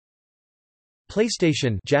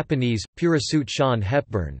PlayStation Japanese, Purasuit-shan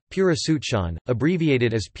Hepburn, Purasuit-shan,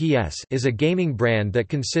 abbreviated as PS, is a gaming brand that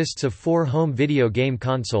consists of 4 home video game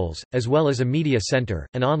consoles, as well as a media center,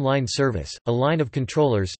 an online service, a line of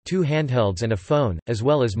controllers, 2 handhelds and a phone, as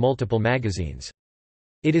well as multiple magazines.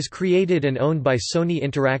 It is created and owned by Sony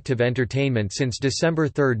Interactive Entertainment since December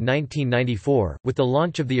 3, 1994, with the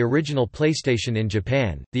launch of the original PlayStation in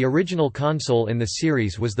Japan. The original console in the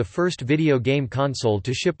series was the first video game console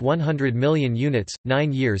to ship 100 million units,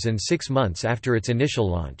 9 years and 6 months after its initial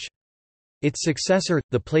launch. Its successor,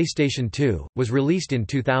 the PlayStation 2, was released in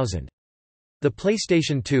 2000. The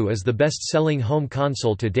PlayStation 2 is the best-selling home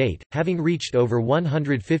console to date, having reached over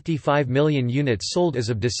 155 million units sold as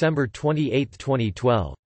of December 28,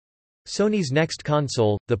 2012. Sony's next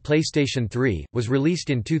console, the PlayStation 3, was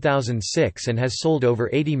released in 2006 and has sold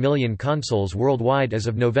over 80 million consoles worldwide as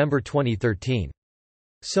of November 2013.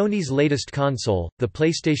 Sony's latest console, the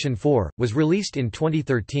PlayStation 4, was released in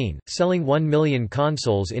 2013, selling 1 million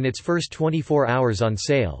consoles in its first 24 hours on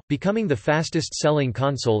sale, becoming the fastest-selling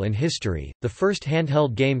console in history. The first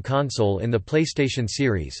handheld game console in the PlayStation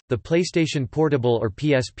series, the PlayStation Portable or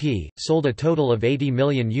PSP, sold a total of 80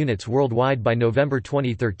 million units worldwide by November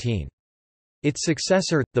 2013. Its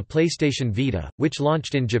successor, the PlayStation Vita, which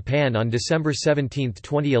launched in Japan on December 17,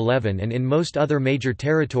 2011 and in most other major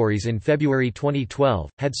territories in February 2012,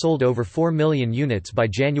 had sold over 4 million units by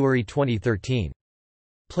January 2013.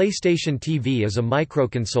 PlayStation TV is a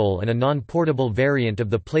microconsole and a non-portable variant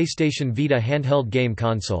of the PlayStation Vita handheld game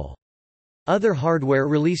console. Other hardware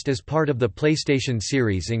released as part of the PlayStation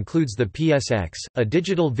series includes the PSX, a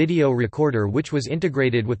digital video recorder which was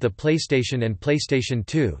integrated with the PlayStation and PlayStation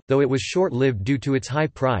 2, though it was short-lived due to its high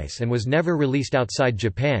price and was never released outside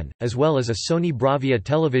Japan, as well as a Sony Bravia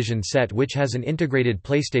television set which has an integrated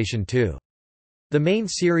PlayStation 2. The main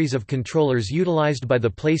series of controllers utilized by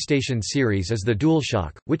the PlayStation series is the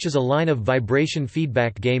DualShock, which is a line of vibration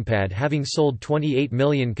feedback gamepad having sold 28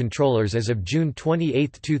 million controllers as of June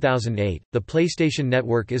 28, 2008. The PlayStation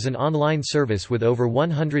Network is an online service with over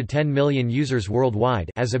 110 million users worldwide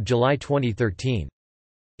as of July 2013.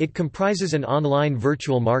 It comprises an online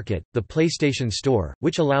virtual market, the PlayStation Store,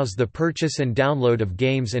 which allows the purchase and download of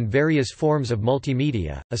games and various forms of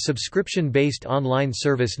multimedia, a subscription-based online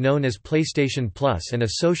service known as PlayStation Plus and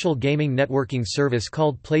a social gaming networking service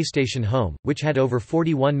called PlayStation Home, which had over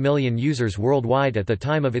 41 million users worldwide at the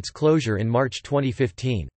time of its closure in March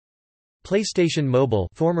 2015. PlayStation Mobile,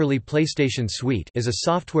 formerly PlayStation Suite, is a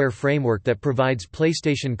software framework that provides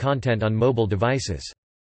PlayStation content on mobile devices.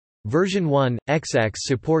 Version 1.xx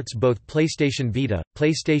supports both PlayStation Vita,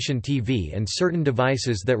 PlayStation TV and certain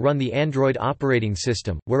devices that run the Android operating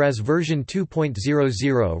system, whereas version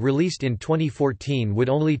 2.00 released in 2014 would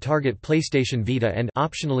only target PlayStation Vita and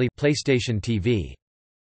optionally PlayStation TV.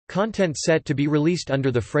 Content set to be released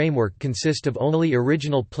under the framework consist of only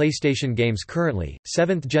original PlayStation games currently.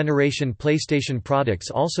 7th-generation PlayStation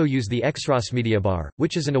products also use the Xros Media Bar,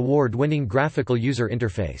 which is an award-winning graphical user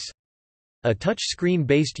interface. A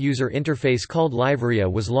touch-screen-based user interface called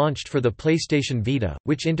Liveria was launched for the PlayStation Vita,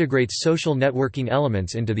 which integrates social networking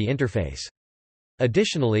elements into the interface.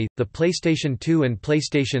 Additionally, the PlayStation 2 and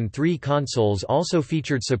PlayStation 3 consoles also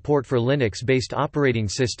featured support for Linux-based operating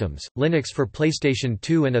systems, Linux for PlayStation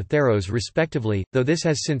 2 and Atheros respectively, though this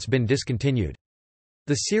has since been discontinued.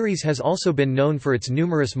 The series has also been known for its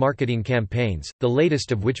numerous marketing campaigns, the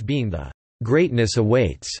latest of which being the "Greatness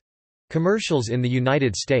Awaits" commercials in the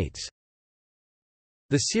United States.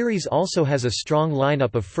 The series also has a strong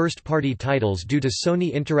lineup of first-party titles due to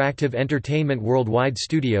Sony Interactive Entertainment Worldwide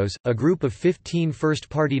Studios, a group of 15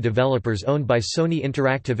 first-party developers owned by Sony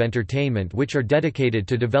Interactive Entertainment which are dedicated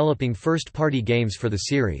to developing first-party games for the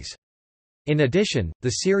series. In addition, the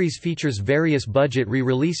series features various budget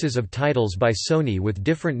re-releases of titles by Sony with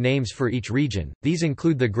different names for each region. These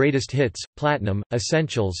include the Greatest Hits, Platinum,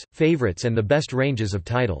 Essentials, Favorites and the Best ranges of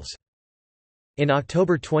titles. In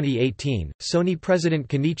October 2018, Sony president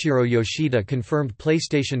Kenichiro Yoshida confirmed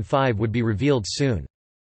PlayStation 5 would be revealed soon.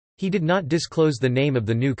 He did not disclose the name of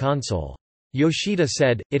the new console. Yoshida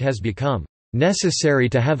said, "It has become necessary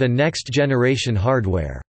to have a next-generation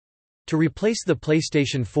hardware to replace the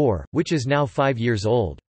PlayStation 4, which is now 5 years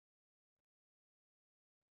old."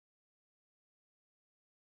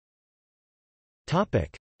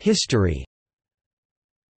 History.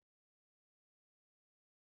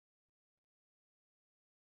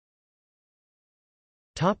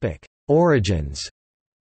 Origins.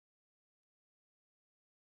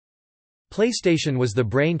 PlayStation was the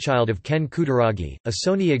brainchild of Ken Kutaragi, a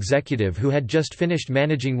Sony executive who had just finished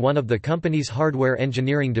managing one of the company's hardware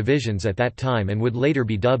engineering divisions at that time and would later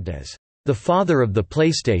be dubbed as the father of the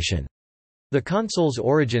PlayStation. The console's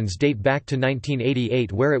origins date back to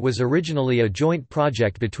 1988, where it was originally a joint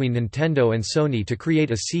project between Nintendo and Sony to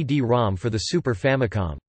create a CD-ROM for the Super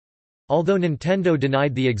Famicom. Although Nintendo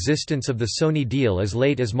denied the existence of the Sony deal as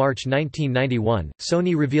late as March 1991,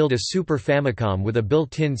 Sony revealed a Super Famicom with a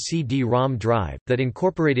built-in CD-ROM drive, that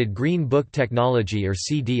incorporated Green Book technology or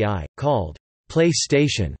CDI, called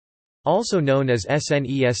PlayStation, also known as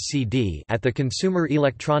SNES-CD, at the Consumer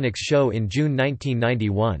Electronics Show in June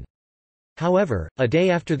 1991. However, a day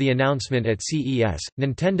after the announcement at CES,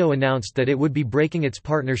 Nintendo announced that it would be breaking its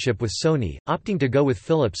partnership with Sony, opting to go with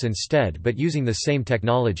Philips instead but using the same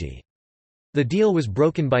technology. The deal was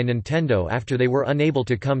broken by Nintendo after they were unable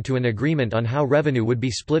to come to an agreement on how revenue would be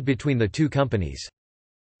split between the two companies.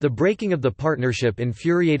 The breaking of the partnership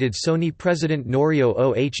infuriated Sony president Norio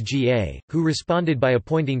Ohga, who responded by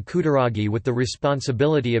appointing Kutaragi with the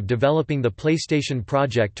responsibility of developing the PlayStation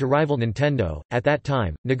project to rival Nintendo. At that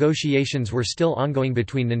time, negotiations were still ongoing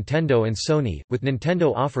between Nintendo and Sony, with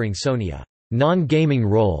Nintendo offering Sony a non-gaming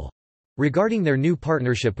role regarding their new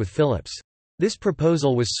partnership with Philips. This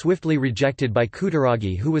proposal was swiftly rejected by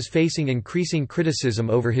Kutaragi, who was facing increasing criticism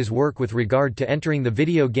over his work with regard to entering the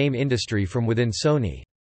video game industry from within Sony.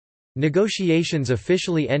 Negotiations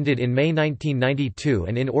officially ended in May 1992,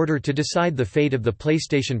 and in order to decide the fate of the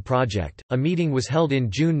PlayStation project, a meeting was held in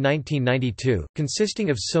June 1992, consisting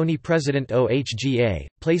of Sony president Ohga,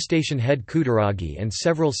 PlayStation head Kutaragi and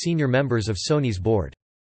several senior members of Sony's board.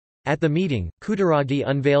 At the meeting, Kutaragi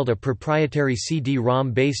unveiled a proprietary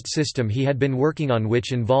CD-ROM-based system he had been working on,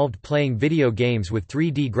 which involved playing video games with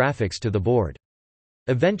 3D graphics, to the board.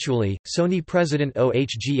 Eventually, Sony president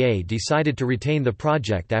Ohga decided to retain the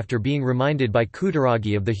project after being reminded by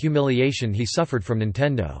Kutaragi of the humiliation he suffered from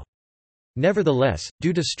Nintendo. Nevertheless,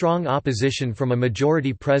 due to strong opposition from a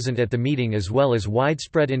majority present at the meeting as well as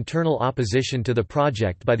widespread internal opposition to the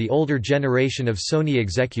project by the older generation of Sony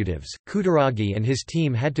executives, Kutaragi and his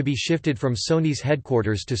team had to be shifted from Sony's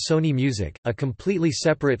headquarters to Sony Music, a completely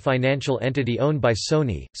separate financial entity owned by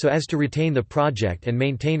Sony, so as to retain the project and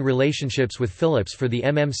maintain relationships with Philips for the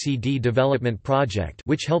MMCD development project,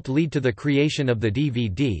 which helped lead to the creation of the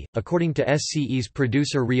DVD. According to SCE's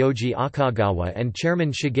producer Ryoji Akagawa and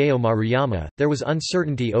chairman Shigeo Maruyama, there was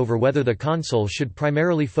uncertainty over whether the console should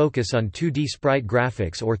primarily focus on 2D sprite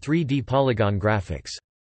graphics or 3D polygon graphics.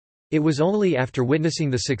 It was only after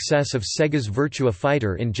witnessing the success of Sega's Virtua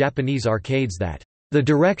Fighter in Japanese arcades that the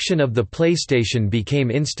direction of the PlayStation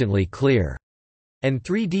became instantly clear, and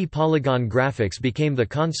 3D polygon graphics became the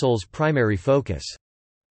console's primary focus.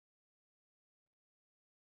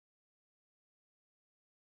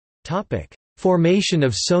 Formation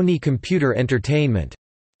of Sony Computer Entertainment.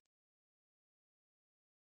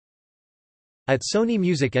 At Sony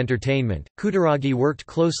Music Entertainment, Kutaragi worked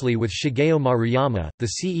closely with Shigeo Maruyama,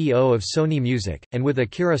 the CEO of Sony Music, and with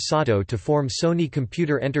Akira Sato to form Sony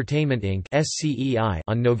Computer Entertainment Inc.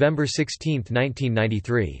 on November 16,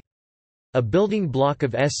 1993. A building block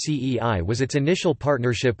of SCEI was its initial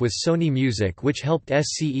partnership with Sony Music, which helped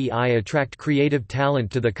SCEI attract creative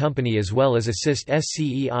talent to the company as well as assist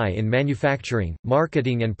SCEI in manufacturing,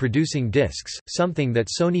 marketing and producing discs, something that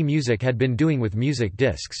Sony Music had been doing with music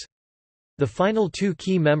discs. The final two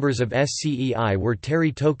key members of SCEI were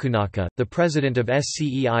Terry Tokunaka, the president of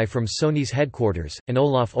SCEI from Sony's headquarters, and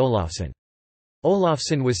Olaf Olafsson.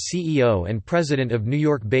 Olafsson was CEO and president of New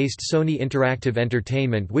York-based Sony Interactive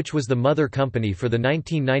Entertainment, which was the mother company for the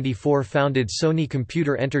 1994 founded Sony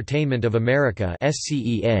Computer Entertainment of America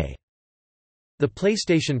 (SCEA). The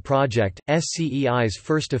PlayStation project, SCEI's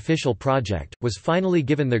first official project, was finally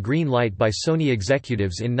given the green light by Sony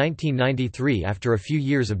executives in 1993 after a few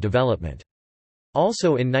years of development.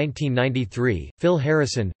 Also in 1993, Phil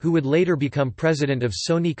Harrison, who would later become president of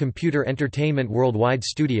Sony Computer Entertainment Worldwide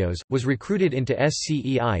Studios, was recruited into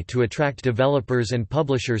SCEI to attract developers and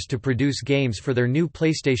publishers to produce games for their new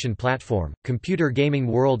PlayStation platform. Computer Gaming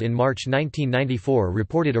World in March 1994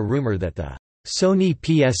 reported a rumor that the Sony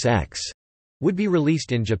PSX would be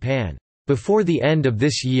released in Japan before the end of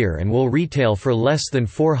this year and will retail for less than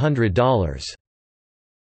 $400.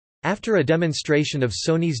 After a demonstration of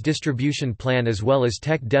Sony's distribution plan as well as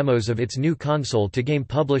tech demos of its new console to game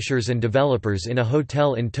publishers and developers in a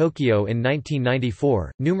hotel in Tokyo in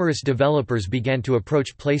 1994, numerous developers began to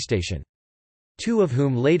approach PlayStation. Two of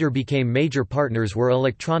whom later became major partners were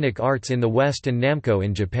Electronic Arts in the West and Namco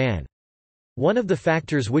in Japan. One of the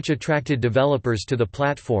factors which attracted developers to the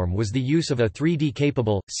platform was the use of a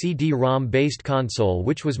 3D-capable, CD-ROM-based console,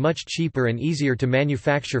 which was much cheaper and easier to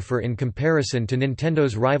manufacture in comparison to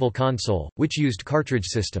Nintendo's rival console, which used cartridge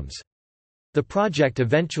systems. The project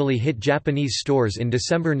eventually hit Japanese stores in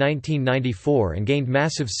December 1994 and gained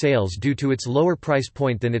massive sales due to its lower price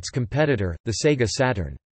point than its competitor, the Sega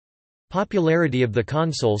Saturn. Popularity of the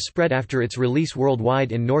console spread after its release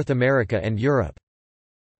worldwide in North America and Europe.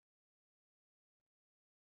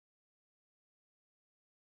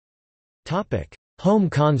 Home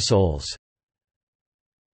consoles.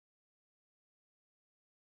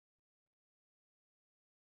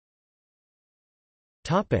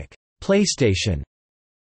 PlayStation.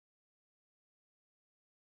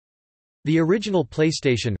 The original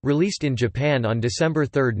PlayStation, released in Japan on December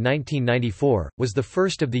 3, 1994, was the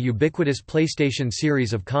first of the ubiquitous PlayStation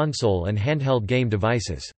series of console and handheld game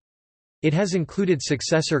devices. It has included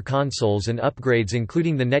successor consoles and upgrades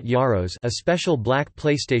including the Net Yaros, a special black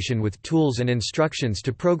PlayStation with tools and instructions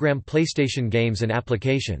to program PlayStation games and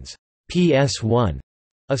applications, PS1,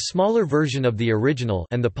 a smaller version of the original,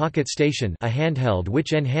 and the PocketStation, a handheld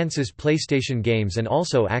which enhances PlayStation games and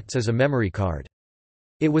also acts as a memory card.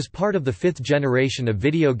 It was part of the fifth generation of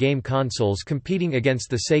video game consoles competing against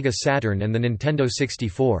the Sega Saturn and the Nintendo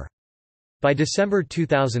 64. By December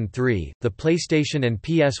 2003, the PlayStation and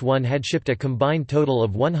PS1 had shipped a combined total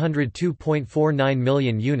of 102.49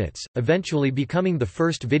 million units, eventually becoming the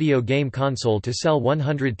first video game console to sell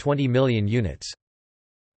 120 million units.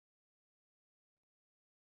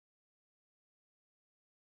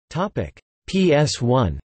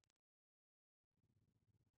 PS1.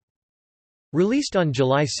 Released on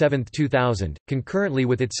July 7, 2000, concurrently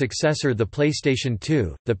with its successor the PlayStation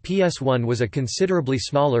 2, the PS1 was a considerably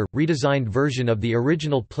smaller, redesigned version of the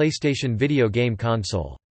original PlayStation video game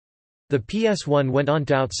console. The PS1 went on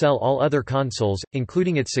to outsell all other consoles,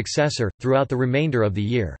 including its successor, throughout the remainder of the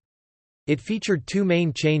year. It featured two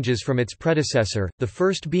main changes from its predecessor, the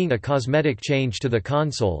first being a cosmetic change to the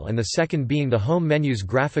console and the second being the home menu's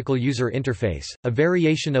graphical user interface, a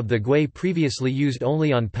variation of the GUI previously used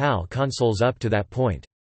only on PAL consoles up to that point.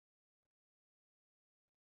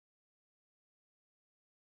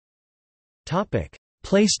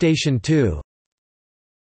 PlayStation 2.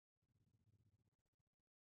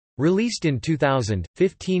 Released in 2000,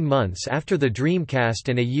 15 months after the Dreamcast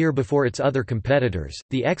and a year before its other competitors,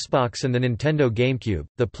 the Xbox and the Nintendo GameCube,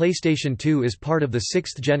 the PlayStation 2 is part of the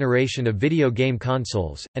sixth generation of video game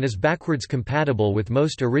consoles, and is backwards compatible with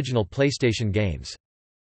most original PlayStation games.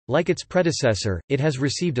 Like its predecessor, it has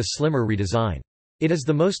received a slimmer redesign. It is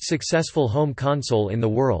the most successful home console in the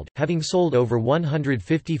world, having sold over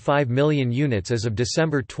 155 million units as of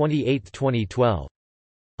December 28, 2012.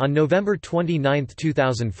 On November 29,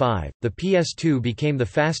 2005, the PS2 became the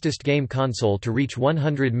fastest game console to reach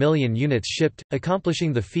 100 million units shipped,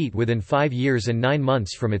 accomplishing the feat within 5 years and 9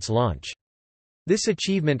 months from its launch. This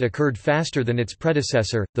achievement occurred faster than its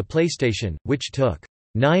predecessor, the PlayStation, which took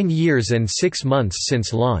 9 years and 6 months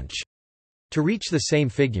since launch to reach the same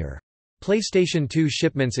figure. PlayStation 2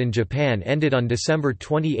 shipments in Japan ended on December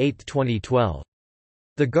 28, 2012.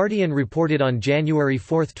 The Guardian reported on January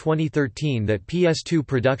 4, 2013 that PS2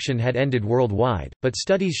 production had ended worldwide, but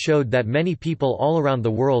studies showed that many people all around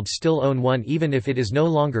the world still own one even if it is no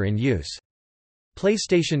longer in use.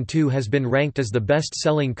 PlayStation 2 has been ranked as the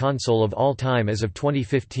best-selling console of all time as of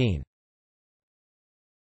 2015.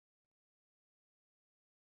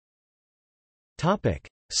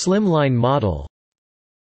 Slimline model.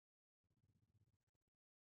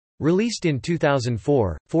 Released in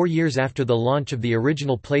 2004, 4 years after the launch of the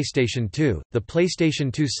original PlayStation 2, the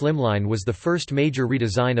PlayStation 2 Slimline was the first major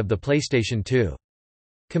redesign of the PlayStation 2.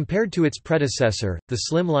 Compared to its predecessor, the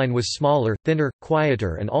Slimline was smaller, thinner,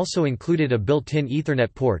 quieter and also included a built-in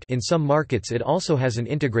Ethernet port. In some markets it also has an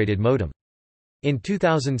integrated modem. In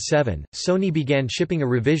 2007, Sony began shipping a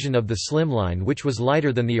revision of the Slimline which was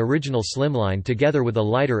lighter than the original Slimline together with a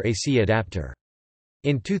lighter AC adapter.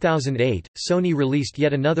 In 2008, Sony released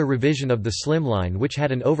yet another revision of the Slimline which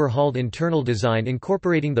had an overhauled internal design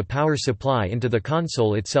incorporating the power supply into the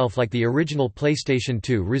console itself like the original PlayStation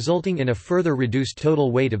 2, resulting in a further reduced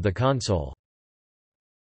total weight of the console.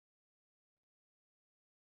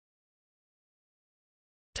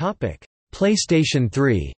 PlayStation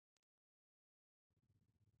 3.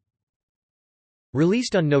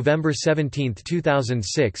 Released on November 17,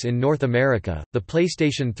 2006 in North America, the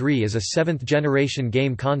PlayStation 3 is a seventh-generation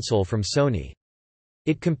game console from Sony.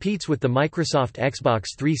 It competes with the Microsoft Xbox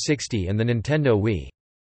 360 and the Nintendo Wii.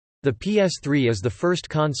 The PS3 is the first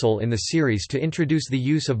console in the series to introduce the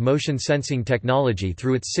use of motion sensing technology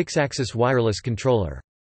through its 6-axis wireless controller.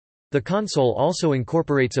 The console also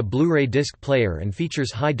incorporates a Blu-ray disc player and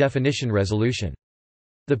features high-definition resolution.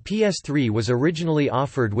 The PS3 was originally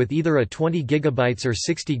offered with either a 20 GB or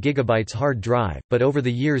 60 GB hard drive, but over the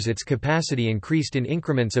years its capacity increased in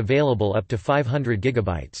increments available up to 500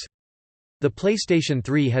 GB. The PlayStation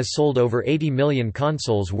 3 has sold over 80 million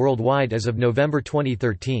consoles worldwide as of November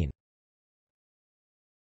 2013.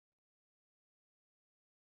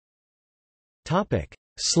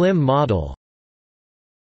 Slim model.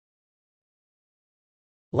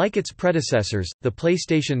 Like its predecessors, the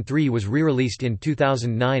PlayStation 3 was re-released in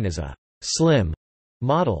 2009 as a «slim»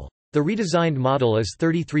 model. The redesigned model is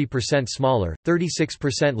 33% smaller,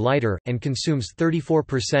 36% lighter, and consumes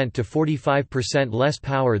 34% to 45% less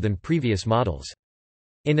power than previous models.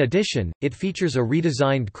 In addition, it features a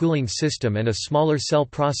redesigned cooling system and a smaller cell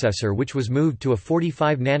processor which was moved to a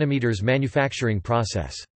 45 nm manufacturing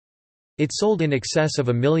process. It sold in excess of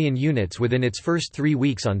 1 million units within its first 3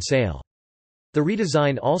 weeks on sale. The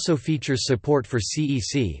redesign also features support for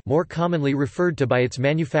CEC, more commonly referred to by its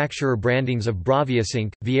manufacturer brandings of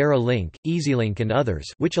BraviaSync, Viera Link, EasyLink and others,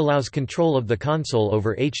 which allows control of the console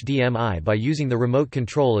over HDMI by using the remote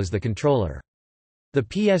control as the controller. The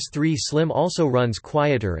PS3 Slim also runs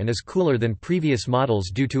quieter and is cooler than previous models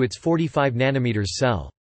due to its 45 nm cell.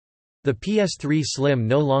 The PS3 Slim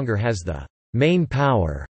no longer has the main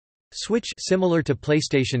power switch similar to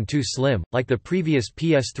PlayStation 2 Slim, like the previous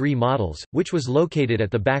PS3 models, which was located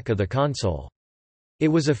at the back of the console. It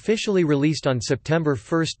was officially released on September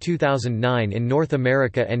 1, 2009 in North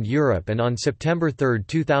America and Europe and on September 3,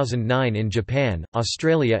 2009 in Japan,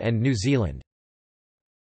 Australia and New Zealand.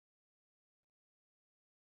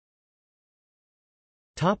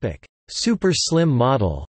 Super Slim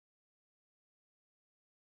model.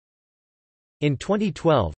 In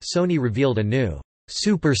 2012, Sony revealed a new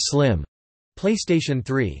Super Slim PlayStation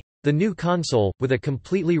 3. The new console, with a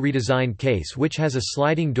completely redesigned case which has a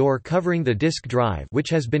sliding door covering the disk drive which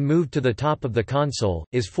has been moved to the top of the console,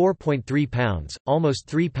 is 4.3 pounds, almost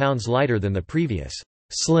 3 pounds lighter than the previous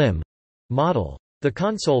Slim model. The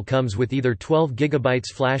console comes with either 12 GB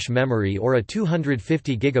flash memory or a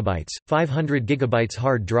 250 GB, 500 GB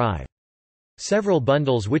hard drive. Several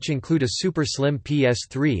bundles which include a Super Slim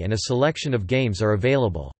PS3 and a selection of games are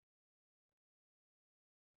available.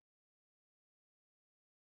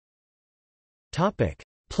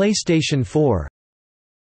 PlayStation 4.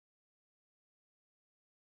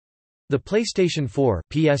 The PlayStation 4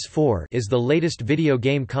 (PS4) is the latest video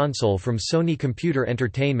game console from Sony Computer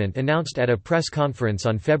Entertainment announced at a press conference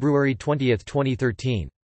on February 20, 2013.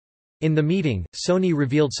 In the meeting, Sony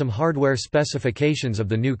revealed some hardware specifications of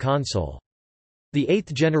the new console. The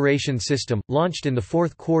 8th generation system, launched in the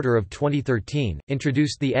fourth quarter of 2013,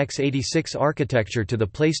 introduced the x86 architecture to the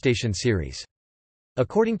PlayStation series.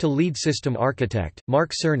 According to lead system architect,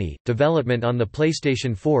 Mark Cerny, development on the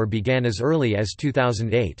PlayStation 4 began as early as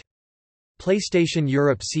 2008. PlayStation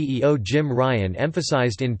Europe CEO Jim Ryan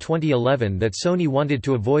emphasized in 2011 that Sony wanted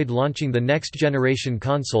to avoid launching the next-generation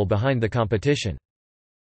console behind the competition.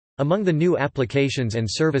 Among the new applications and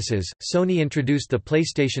services, Sony introduced the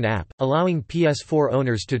PlayStation app, allowing PS4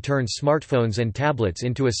 owners to turn smartphones and tablets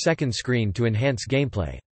into a second screen to enhance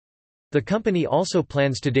gameplay. The company also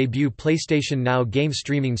plans to debut PlayStation Now game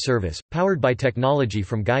streaming service, powered by technology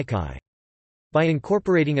from Gaikai. By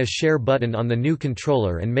incorporating a share button on the new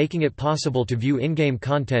controller and making it possible to view in-game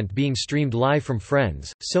content being streamed live from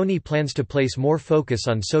friends, Sony plans to place more focus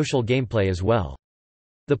on social gameplay as well.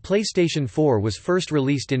 The PlayStation 4 was first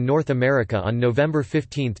released in North America on November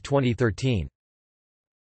 15, 2013.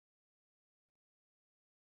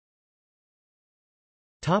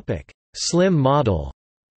 Slim model.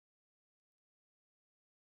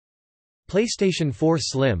 PlayStation 4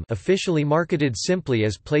 Slim, officially marketed simply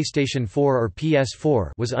as PlayStation 4 or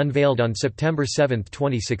PS4, was unveiled on September 7,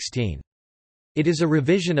 2016. It is a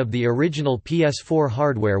revision of the original PS4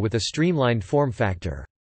 hardware with a streamlined form factor.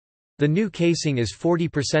 The new casing is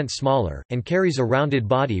 40% smaller, and carries a rounded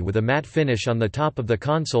body with a matte finish on the top of the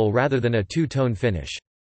console rather than a two-tone finish.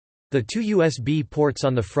 The two USB ports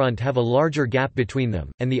on the front have a larger gap between them,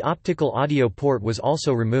 and the optical audio port was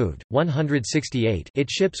also removed. 168. It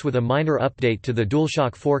ships with a minor update to the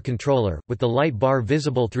DualShock 4 controller, with the light bar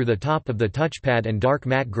visible through the top of the touchpad and dark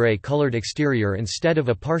matte gray colored exterior instead of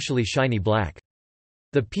a partially shiny black.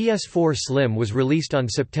 The PS4 Slim was released on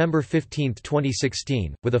September 15,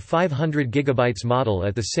 2016, with a 500 GB model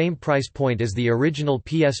at the same price point as the original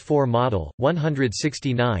PS4 model,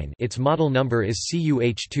 169. Its model number is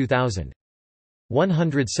CUH2000.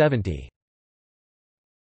 170.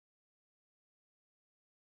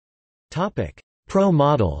 Pro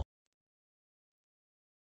model.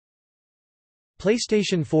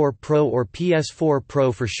 PlayStation 4 Pro or PS4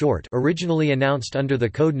 Pro for short, originally announced under the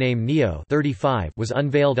codename Neo 35, was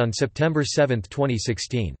unveiled on September 7,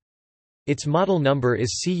 2016. Its model number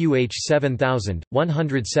is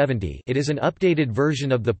CUH-7170. It is an updated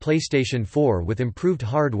version of the PlayStation 4 with improved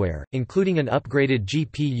hardware, including an upgraded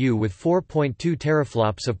GPU with 4.2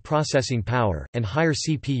 teraflops of processing power, and higher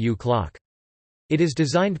CPU clock. It is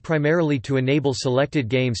designed primarily to enable selected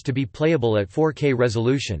games to be playable at 4K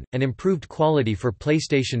resolution, and improved quality for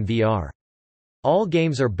PlayStation VR. All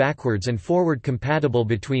games are backwards and forward compatible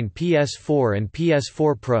between PS4 and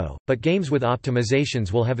PS4 Pro, but games with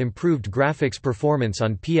optimizations will have improved graphics performance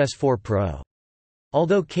on PS4 Pro.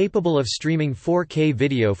 Although capable of streaming 4K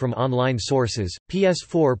video from online sources,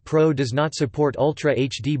 PS4 Pro does not support Ultra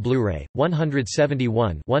HD Blu-ray,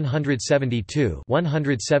 171, 172,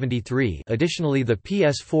 173. Additionally, the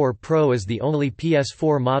PS4 Pro is the only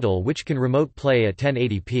PS4 model which can remote play at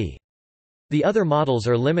 1080p. The other models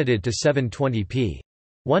are limited to 720p.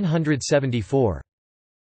 174.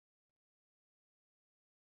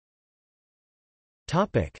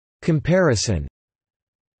 Topic: Comparison.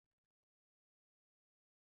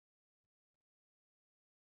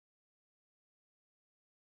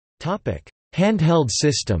 Handheld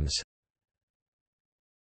systems.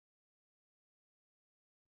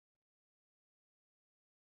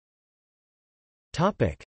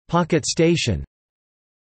 PocketStation.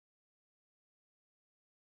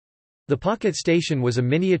 The PocketStation was a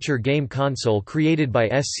miniature game console created by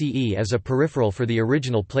SCE as a peripheral for the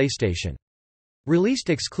original PlayStation. Released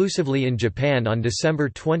exclusively in Japan on December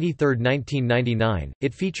 23, 1999,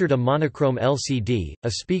 it featured a monochrome LCD,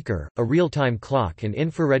 a speaker, a real-time clock and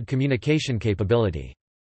infrared communication capability.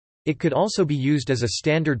 It could also be used as a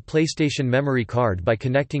standard PlayStation memory card by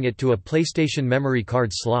connecting it to a PlayStation memory card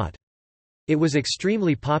slot. It was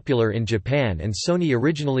extremely popular in Japan and Sony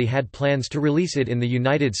originally had plans to release it in the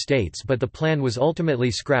United States, but the plan was ultimately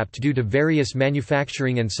scrapped due to various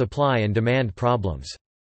manufacturing and supply and demand problems.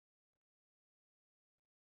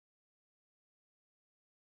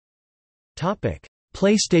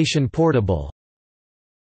 PlayStation Portable.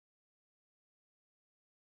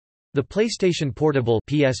 The PlayStation Portable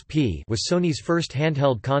 (PSP) was Sony's first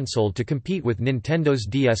handheld console to compete with Nintendo's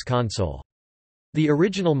DS console. The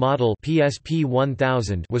original model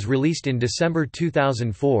PSP-2000 was released in December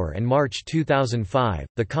 2004 and March 2005.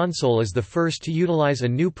 The console is the first to utilize a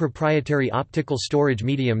new proprietary optical storage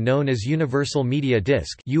medium known as Universal Media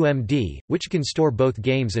Disc (UMD), which can store both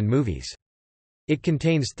games and movies. It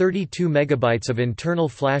contains 32 MB of internal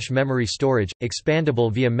flash memory storage,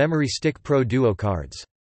 expandable via Memory Stick Pro Duo cards.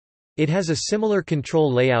 It has a similar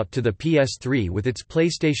control layout to the PS3 with its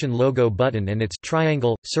PlayStation logo button and its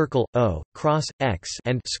triangle, circle, O, cross, X,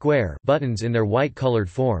 and square buttons in their white-colored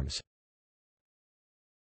forms.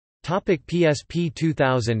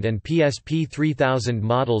 PSP-2000 and PSP-3000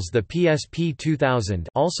 models. The PSP-2000,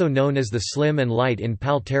 also known as the Slim and Light in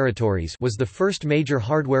PAL territories, was the first major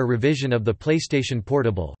hardware revision of the PlayStation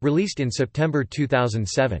Portable, released in September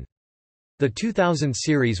 2007. The 2000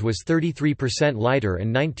 series was 33% lighter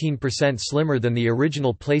and 19% slimmer than the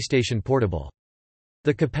original PlayStation Portable.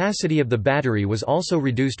 The capacity of the battery was also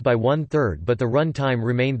reduced by 1/3, but the run time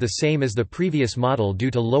remained the same as the previous model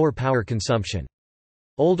due to lower power consumption.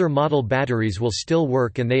 Older model batteries will still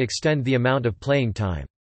work and they extend the amount of playing time.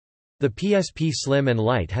 The PSP Slim and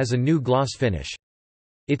Light has a new gloss finish.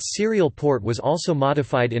 Its serial port was also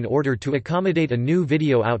modified in order to accommodate a new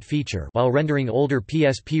video out feature while rendering older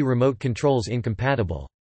PSP remote controls incompatible.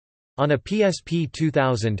 On a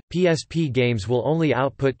PSP-2000, PSP games will only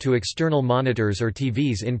output to external monitors or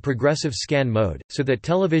TVs in progressive scan mode, so that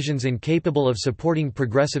televisions incapable of supporting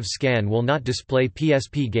progressive scan will not display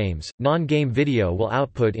PSP games. Non-game video will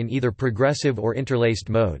output in either progressive or interlaced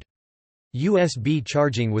mode. USB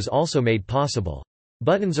charging was also made possible.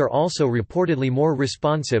 Buttons are also reportedly more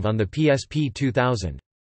responsive on the PSP-2000.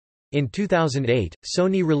 In 2008,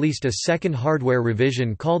 Sony released a second hardware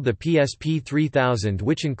revision called the PSP-3000,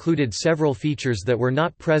 which included several features that were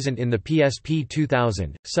not present in the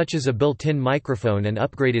PSP-2000, such as a built-in microphone and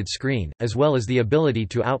upgraded screen, as well as the ability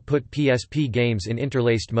to output PSP games in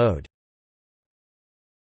interlaced mode.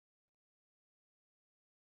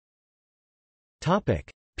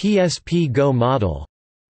 PSP Go model.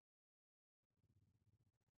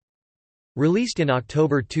 Released in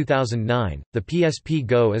October 2009, the PSP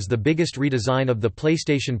Go is the biggest redesign of the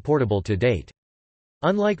PlayStation Portable to date.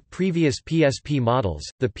 Unlike previous PSP models,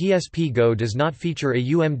 the PSP Go does not feature a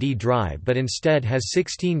UMD drive but instead has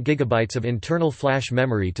 16 GB of internal flash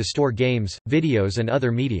memory to store games, videos and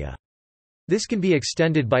other media. This can be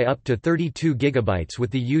extended by up to 32 GB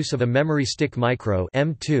with the use of a Memory Stick Micro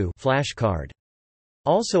 (M2) flash card.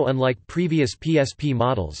 Also, unlike previous PSP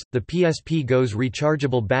models, the PSP Go's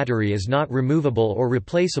rechargeable battery is not removable or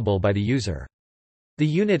replaceable by the user. The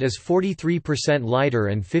unit is 43% lighter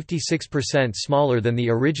and 56% smaller than the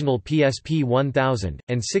original PSP-2000,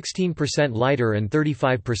 and 16% lighter and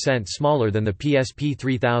 35% smaller than the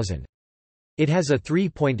PSP-3000. It has a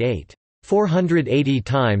 3.8 480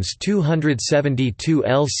 x 272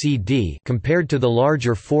 LCD compared to the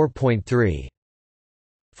larger 4.3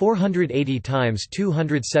 480 x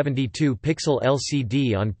 272 pixel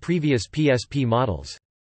LCD on previous PSP models.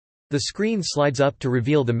 The screen slides up to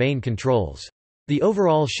reveal the main controls. The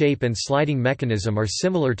overall shape and sliding mechanism are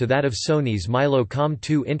similar to that of Sony's Milo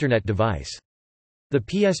Com2 Internet device. The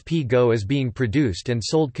PSP Go is being produced and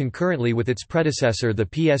sold concurrently with its predecessor the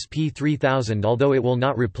PSP-3000, although it will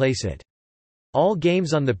not replace it. All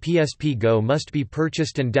games on the PSP Go must be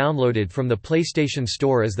purchased and downloaded from the PlayStation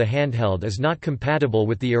Store, as the handheld is not compatible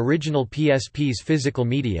with the original PSP's physical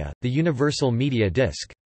media, the Universal Media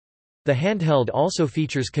Disc. The handheld also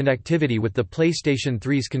features connectivity with the PlayStation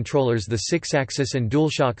 3's controllers, the 6-axis and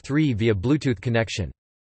DualShock 3 via Bluetooth connection.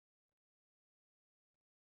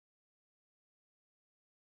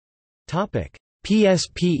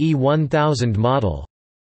 PSP-1000 model.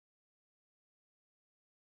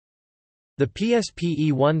 The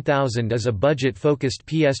PSP-1000 is a budget-focused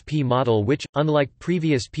PSP model which, unlike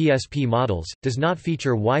previous PSP models, does not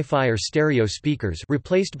feature Wi-Fi or stereo speakers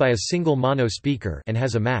replaced by a single mono speaker, and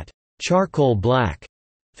has a matte charcoal black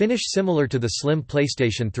finish similar to the slim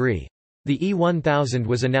PlayStation 3. The E1000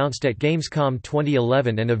 was announced at Gamescom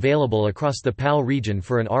 2011 and available across the PAL region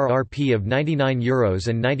for an RRP of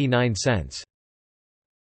 €99.99.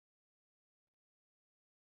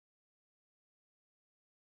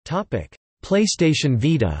 PlayStation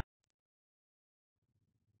Vita.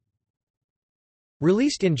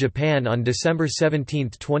 Released in Japan on December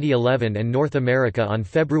 17, 2011 and North America on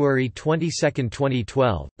February 22,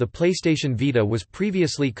 2012, the PlayStation Vita was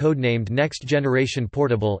previously codenamed Next Generation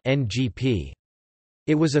Portable (NGP).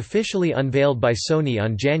 It was officially unveiled by Sony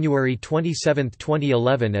on January 27,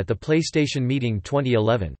 2011 at the PlayStation Meeting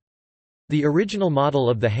 2011. The original model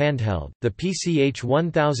of the handheld, the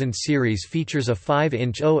PCH-1000 series, features a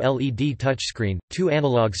 5-inch OLED touchscreen, 2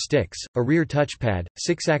 analog sticks, a rear touchpad,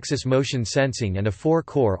 6-axis motion sensing and a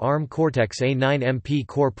 4-core ARM Cortex-A9 MP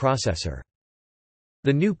core processor.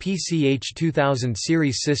 The new PCH-2000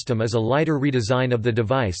 series system is a lighter redesign of the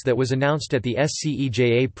device that was announced at the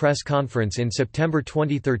SCEJA press conference in September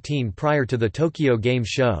 2013 prior to the Tokyo Game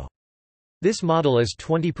Show. This model is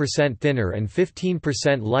 20% thinner and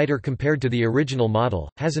 15% lighter compared to the original model,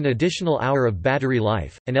 has an additional hour of battery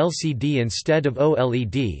life, an LCD instead of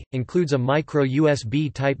OLED, includes a micro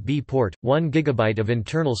USB Type-B port, 1 GB of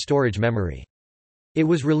internal storage memory. It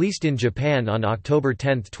was released in Japan on October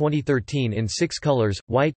 10, 2013 in 6 colors,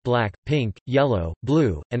 white, black, pink, yellow,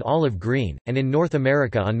 blue, and olive green, and in North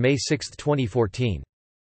America on May 6, 2014.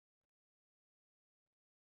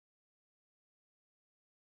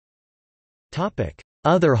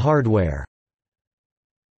 Other hardware.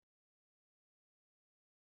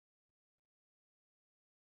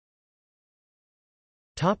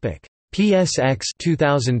 PSX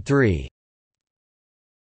 2003.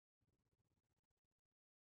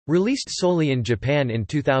 Released solely in Japan in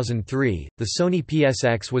 2003, the Sony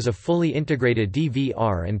PSX was a fully integrated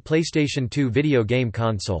DVR and PlayStation 2 video game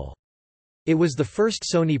console. It was the first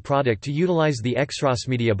Sony product to utilize the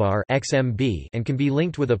Xtransmediabar (XMB) and can be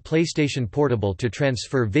linked with a PlayStation Portable to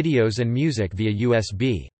transfer videos and music via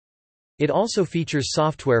USB. It also features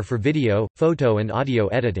software for video, photo and audio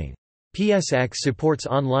editing. PSX supports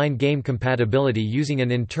online game compatibility using an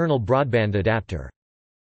internal broadband adapter.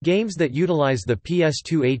 Games that utilize the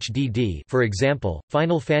PS2 HDD, for example,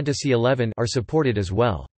 Final Fantasy XI, are supported as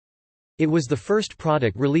well. It was the first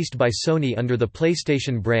product released by Sony under the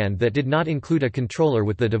PlayStation brand that did not include a controller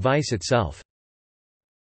with the device itself.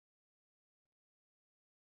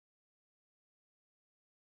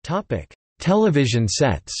 Television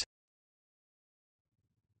sets.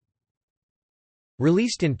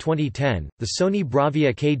 Released in 2010, the Sony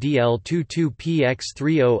Bravia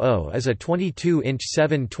KDL-22PX300 is a 22-inch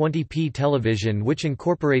 720p television which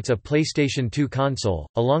incorporates a PlayStation 2 console,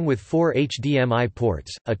 along with 4 HDMI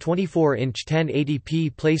ports. A 24-inch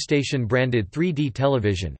 1080p PlayStation-branded 3D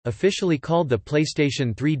television, officially called the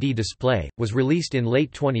PlayStation 3D Display, was released in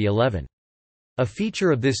late 2011. A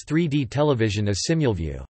feature of this 3D television is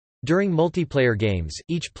SimulView. During multiplayer games,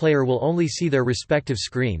 each player will only see their respective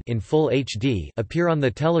screen in full HD appear on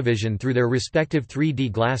the television through their respective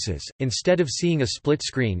 3D glasses, instead of seeing a split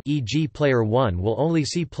screen, e.g. Player 1 will only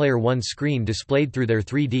see Player 1's screen displayed through their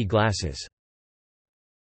 3D glasses.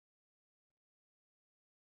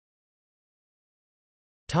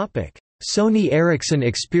 Sony Ericsson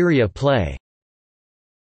Xperia Play.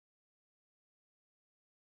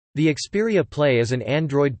 The Xperia Play is an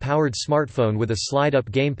Android-powered smartphone with a slide-up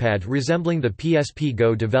gamepad resembling the PSP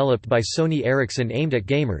Go developed by Sony Ericsson aimed at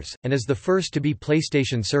gamers, and is the first to be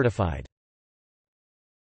PlayStation certified.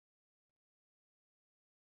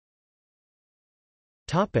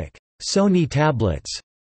 Sony Tablets.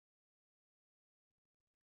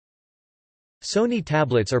 Sony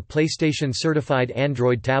Tablets are PlayStation-certified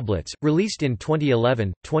Android tablets, released in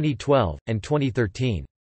 2011, 2012, and 2013.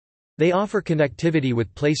 They offer connectivity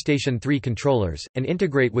with PlayStation 3 controllers, and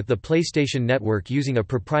integrate with the PlayStation Network using a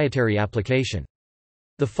proprietary application.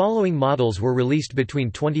 The following models were released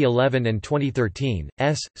between 2011 and 2013: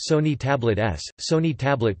 S, Sony Tablet S, Sony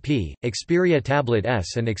Tablet P, Xperia Tablet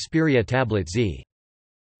S and Xperia Tablet Z.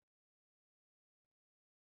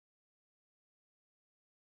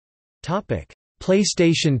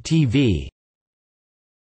 PlayStation TV.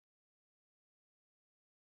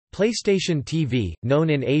 PlayStation TV, known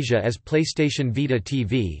in Asia as PlayStation Vita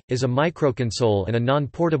TV, is a microconsole and a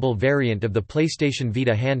non-portable variant of the PlayStation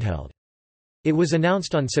Vita handheld. It was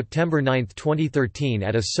announced on September 9, 2013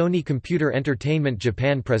 at a Sony Computer Entertainment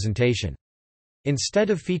Japan presentation. Instead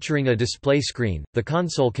of featuring a display screen, the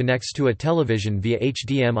console connects to a television via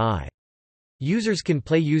HDMI. Users can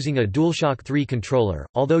play using a DualShock 3 controller,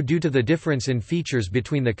 although due to the difference in features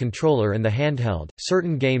between the controller and the handheld,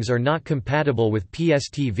 certain games are not compatible with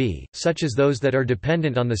PS-TV, such as those that are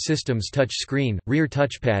dependent on the system's touch screen, rear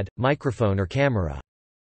touchpad, microphone or camera.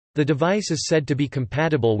 The device is said to be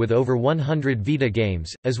compatible with over 100 Vita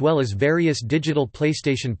games, as well as various digital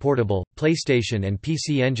PlayStation Portable, PlayStation and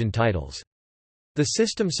PC Engine titles. The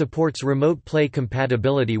system supports remote play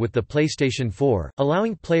compatibility with the PlayStation 4,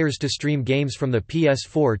 allowing players to stream games from the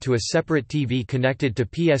PS4 to a separate TV connected to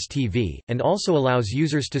PSTV, and also allows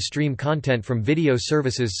users to stream content from video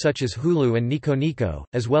services such as Hulu and Nico Nico,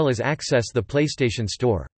 as well as access the PlayStation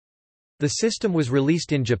Store. The system was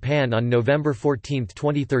released in Japan on November 14,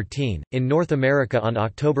 2013, in North America on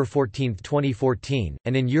October 14, 2014,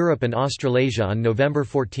 and in Europe and Australasia on November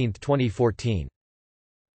 14, 2014.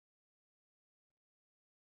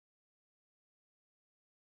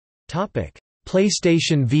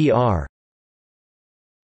 PlayStation VR.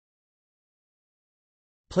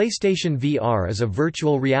 PlayStation VR is a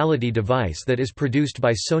virtual reality device that is produced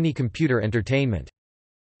by Sony Computer Entertainment.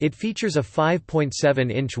 It features a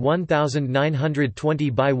 5.7-inch 1920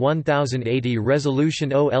 by 1080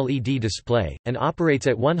 resolution OLED display, and operates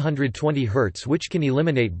at 120 Hz, which can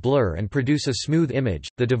eliminate blur and produce a smooth image.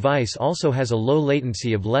 The device also has a low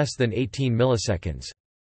latency of less than 18 milliseconds.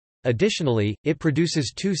 Additionally, it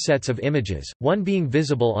produces two sets of images, one being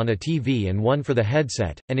visible on a TV and one for the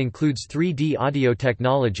headset, and includes 3D audio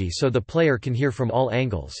technology so the player can hear from all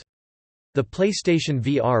angles. The PlayStation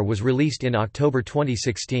VR was released in October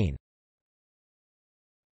 2016.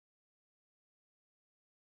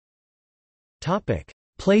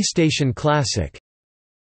 PlayStation Classic.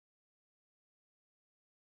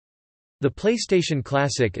 The PlayStation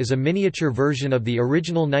Classic is a miniature version of the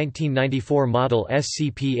original 1994 model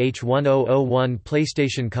SCPH-1001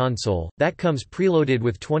 PlayStation console, that comes preloaded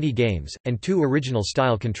with 20 games, and 2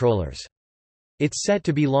 original-style controllers. It's set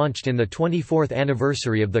to be launched in the 24th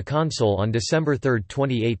anniversary of the console on December 3,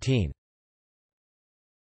 2018.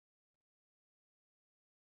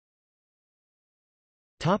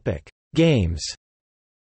 Games.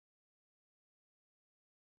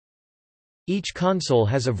 Each console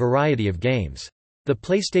has a variety of games. The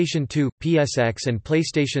PlayStation 2, PSX and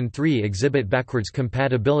PlayStation 3 exhibit backwards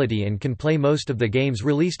compatibility and can play most of the games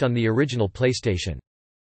released on the original PlayStation.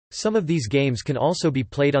 Some of these games can also be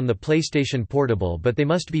played on the PlayStation Portable, but they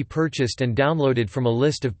must be purchased and downloaded from a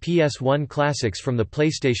list of PS1 classics from the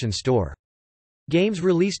PlayStation Store. Games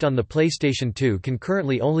released on the PlayStation 2 can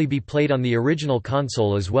currently only be played on the original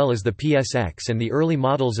console as well as the PSX and the early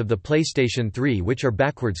models of the PlayStation 3, which are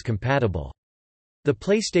backwards compatible. The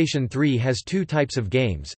PlayStation 3 has 2 types of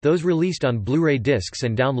games, those released on Blu-ray discs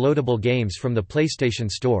and downloadable games from the PlayStation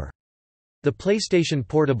Store. The PlayStation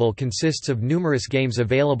Portable consists of numerous games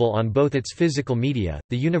available on both its physical media,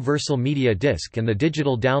 the Universal Media Disc, and the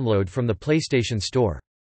digital download from the PlayStation Store.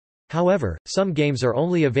 However, some games are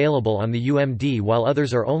only available on the UMD while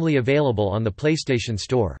others are only available on the PlayStation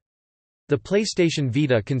Store. The PlayStation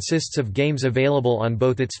Vita consists of games available on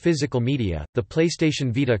both its physical media, the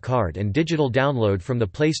PlayStation Vita card, and digital download from the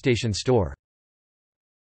PlayStation Store.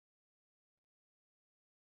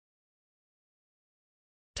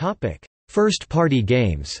 First-party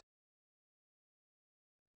games.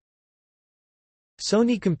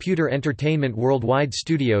 Sony Computer Entertainment Worldwide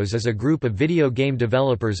Studios is a group of video game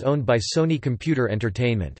developers owned by Sony Computer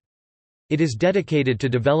Entertainment. It is dedicated to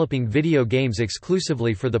developing video games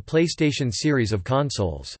exclusively for the PlayStation series of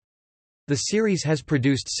consoles. The series has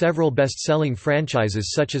produced several best-selling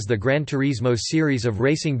franchises such as the Gran Turismo series of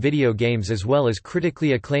racing video games as well as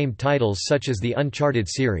critically acclaimed titles such as the Uncharted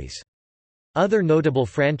series. Other notable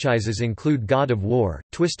franchises include God of War,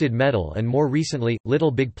 Twisted Metal and more recently,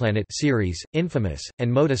 Little Big Planet series, Infamous,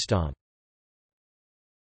 and Motorstomp.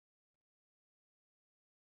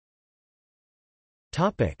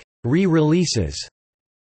 Re-releases.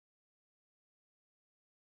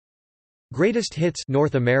 Greatest Hits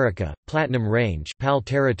North America, Platinum Range PAL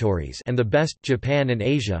Territories and the Best Japan and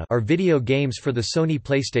Asia are video games for the Sony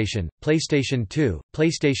PlayStation, PlayStation 2,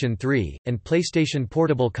 PlayStation 3, and PlayStation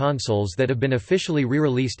Portable consoles that have been officially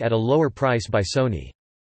re-released at a lower price by Sony.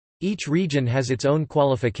 Each region has its own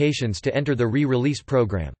qualifications to enter the re-release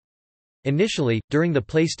program. Initially, during the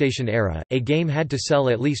PlayStation era, a game had to sell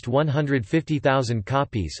at least 150,000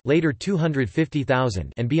 copies, later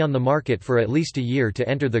 250,000, and be on the market for at least a year to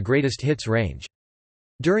enter the greatest hits range.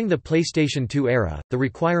 During the PlayStation 2 era, the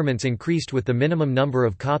requirements increased with the minimum number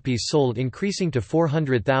of copies sold increasing to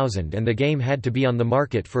 400,000 and the game had to be on the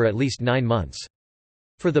market for at least 9 months.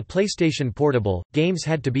 For the PlayStation Portable, games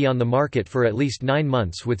had to be on the market for at least 9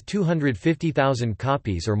 months with 250,000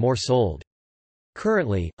 copies or more sold.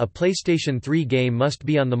 Currently, a PlayStation 3 game must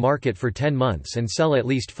be on the market for 10 months and sell at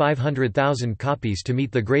least 500,000 copies to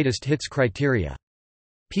meet the greatest hits criteria.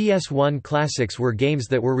 PS1 classics were games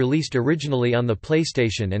that were released originally on the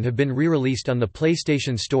PlayStation and have been re-released on the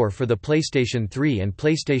PlayStation Store for the PlayStation 3 and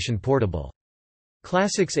PlayStation Portable.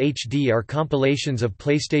 Classics HD are compilations of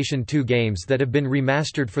PlayStation 2 games that have been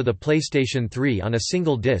remastered for the PlayStation 3 on a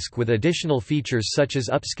single disc with additional features such as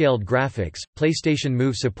upscaled graphics, PlayStation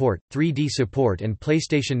Move support, 3D support and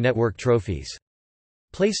PlayStation Network trophies.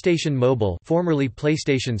 PlayStation Mobile, formerly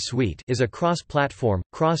PlayStation Suite, is a cross-platform,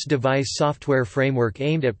 cross-device software framework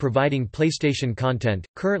aimed at providing PlayStation content,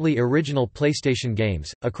 currently original PlayStation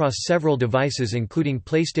games, across several devices including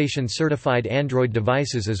PlayStation-certified Android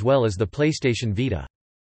devices as well as the PlayStation Vita.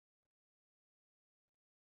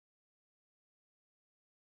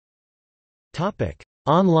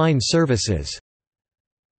 Online services.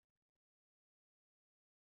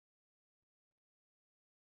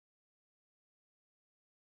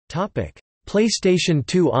 PlayStation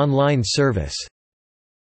 2 online service.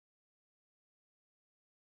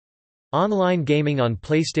 Online gaming on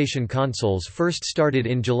PlayStation consoles first started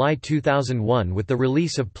in July 2001 with the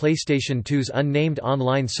release of PlayStation 2's unnamed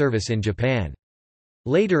online service in Japan.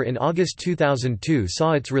 Later in August 2002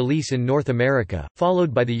 saw its release in North America,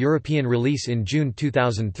 followed by the European release in June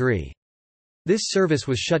 2003. This service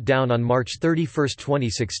was shut down on March 31,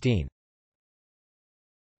 2016.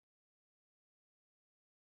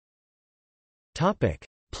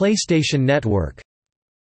 PlayStation Network.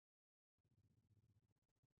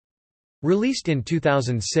 Released in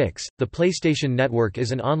 2006, the PlayStation Network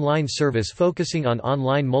is an online service focusing on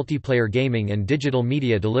online multiplayer gaming and digital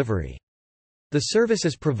media delivery. The service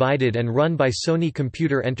is provided and run by Sony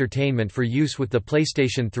Computer Entertainment for use with the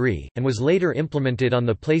PlayStation 3, and was later implemented on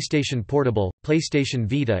the PlayStation Portable, PlayStation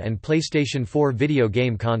Vita and PlayStation 4 video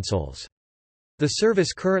game consoles. The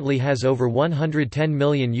service currently has over 110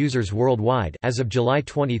 million users worldwide as of July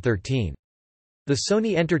 2013. The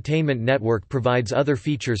Sony Entertainment Network provides other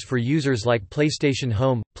features for users like PlayStation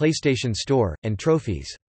Home, PlayStation Store, and trophies.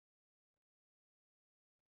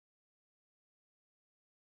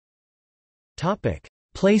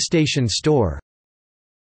 PlayStation Store.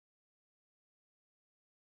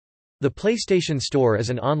 The PlayStation Store is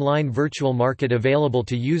an online virtual market available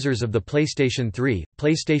to users of the PlayStation 3,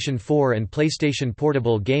 PlayStation 4 and PlayStation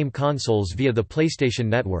Portable game consoles via the PlayStation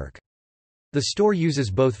Network. The store uses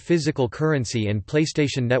both physical currency and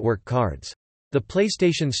PlayStation Network cards. The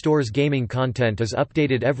PlayStation Store's gaming content is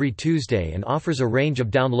updated every Tuesday and offers a range of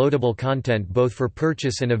downloadable content both for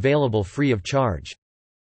purchase and available free of charge.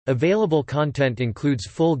 Available content includes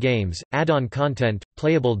full games, add-on content,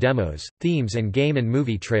 playable demos, themes and game and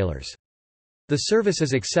movie trailers. The service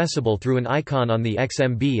is accessible through an icon on the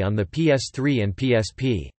XMB on the PS3 and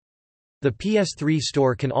PSP. The PS3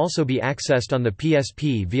 store can also be accessed on the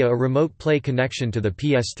PSP via a remote play connection to the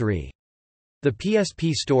PS3. The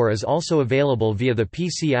PSP store is also available via the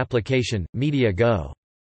PC application, Media Go.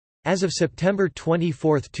 As of September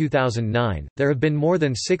 24, 2009, there have been more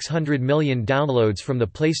than 600 million downloads from the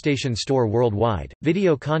PlayStation Store worldwide.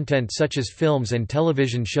 Video content such as films and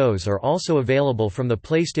television shows are also available from the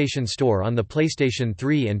PlayStation Store on the PlayStation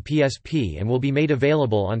 3 and PSP and will be made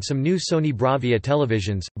available on some new Sony Bravia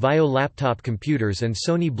televisions, Vio laptop computers, and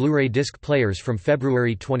Sony Blu-ray disc players from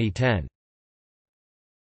February 2010.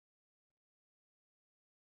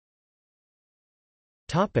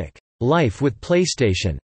 Topic: Life with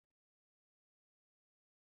PlayStation.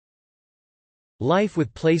 Life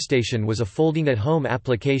with PlayStation was a folding-at-home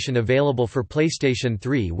application available for PlayStation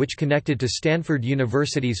 3 which connected to Stanford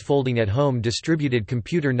University's folding-at-home distributed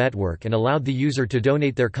computer network and allowed the user to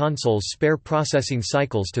donate their console's spare processing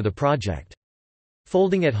cycles to the project.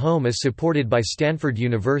 Folding at Home is supported by Stanford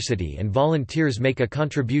University and volunteers make a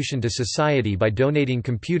contribution to society by donating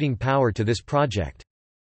computing power to this project.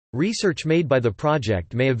 Research made by the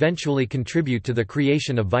project may eventually contribute to the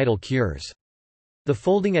creation of vital cures. The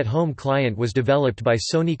Folding at Home client was developed by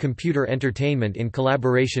Sony Computer Entertainment in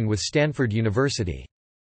collaboration with Stanford University.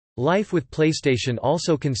 Life with PlayStation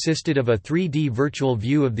also consisted of a 3D virtual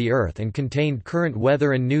view of the Earth and contained current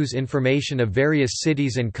weather and news information of various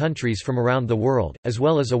cities and countries from around the world, as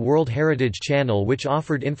well as a World Heritage Channel which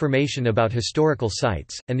offered information about historical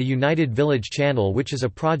sites, and the United Village Channel which is a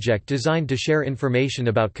project designed to share information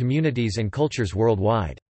about communities and cultures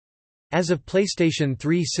worldwide. As of PlayStation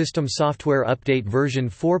 3 System Software Update version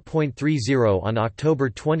 4.30 on October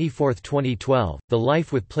 24, 2012, the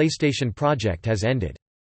Life with PlayStation project has ended.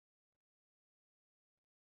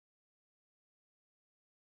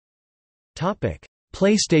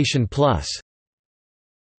 PlayStation Plus.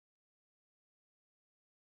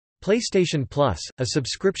 PlayStation Plus, a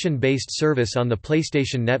subscription-based service on the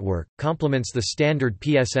PlayStation Network, complements the standard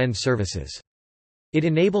PSN services. It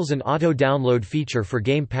enables an auto-download feature for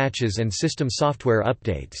game patches and system software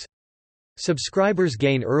updates. Subscribers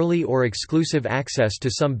gain early or exclusive access to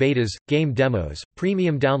some betas, game demos,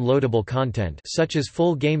 premium downloadable content such as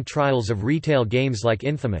full game trials of retail games like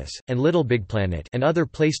Infamous, and LittleBigPlanet and other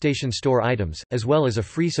PlayStation Store items, as well as a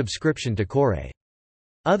free subscription to Core.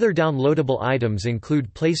 Other downloadable items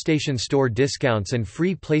include PlayStation Store discounts and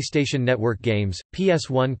free PlayStation Network games,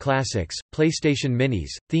 PS1 classics, PlayStation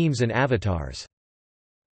Minis, themes and avatars.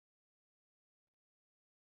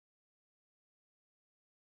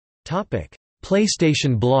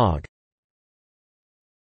 PlayStation Blog.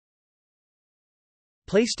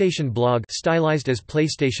 PlayStation Blog, stylized as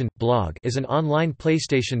PlayStation Blog, is an online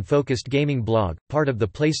PlayStation-focused gaming blog, part of the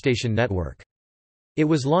PlayStation Network. It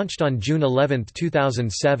was launched on June 11,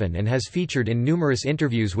 2007 and has featured in numerous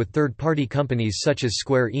interviews with third-party companies such as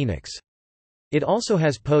Square Enix. It also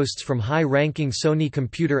has posts from high-ranking Sony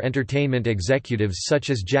Computer Entertainment executives such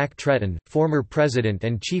as Jack Tretton, former president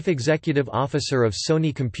and chief executive officer of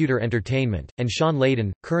Sony Computer Entertainment, and Sean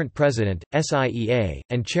Layden, current president, SIEA,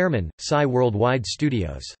 and chairman, SCI Worldwide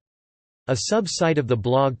Studios. A sub-site of the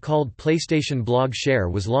blog called PlayStation Blog Share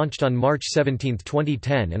was launched on March 17,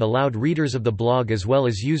 2010 and allowed readers of the blog as well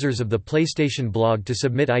as users of the PlayStation blog to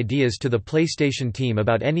submit ideas to the PlayStation team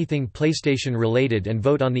about anything PlayStation related and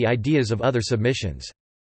vote on the ideas of other submissions.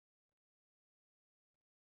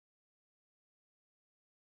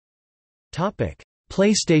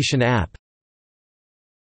 PlayStation app.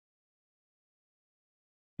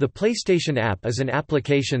 The PlayStation app is an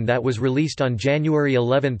application that was released on January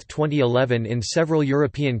 11, 2011 in several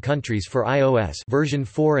European countries for iOS version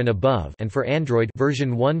 4 and above and for Android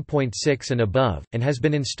version 1.6 and above, and has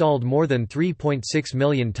been installed more than 3.6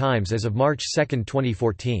 million times as of March 2,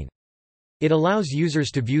 2014. It allows users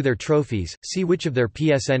to view their trophies, see which of their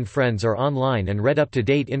PSN friends are online and read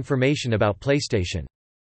up-to-date information about PlayStation.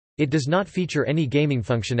 It does not feature any gaming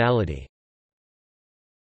functionality.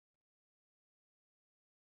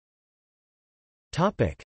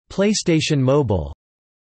 PlayStation Mobile.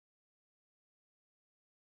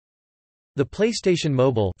 The PlayStation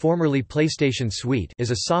Mobile, formerly PlayStation Suite,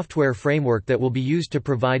 is a software framework that will be used to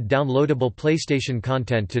provide downloadable PlayStation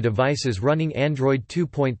content to devices running Android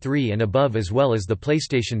 2.3 and above as well as the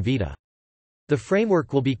PlayStation Vita. The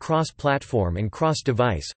framework will be cross-platform and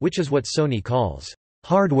cross-device, which is what Sony calls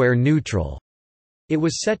hardware neutral. It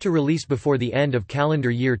was set to release before the end of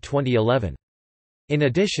calendar year 2011. In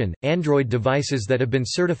addition, Android devices that have been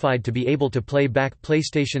certified to be able to play back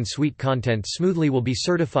PlayStation Suite content smoothly will be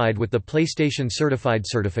certified with the PlayStation Certified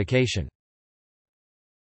certification.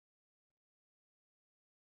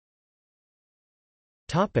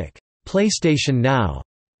 PlayStation Now.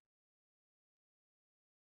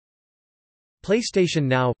 PlayStation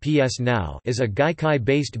Now (PS Now) is a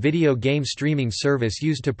Gaikai-based video game streaming service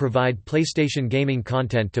used to provide PlayStation gaming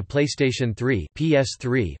content to PlayStation 3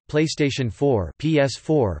 (PS3), PlayStation 4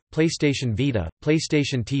 (PS4), PlayStation Vita,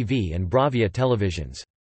 PlayStation TV and Bravia televisions.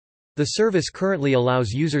 The service currently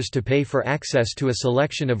allows users to pay for access to a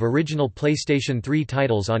selection of original PlayStation 3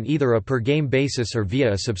 titles on either a per-game basis or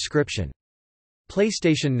via a subscription.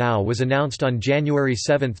 PlayStation Now was announced on January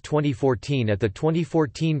 7, 2014 at the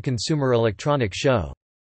 2014 Consumer Electronics Show.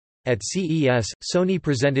 At CES, Sony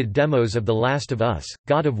presented demos of The Last of Us,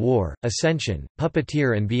 God of War, Ascension,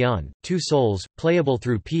 Puppeteer and Beyond, Two Souls, playable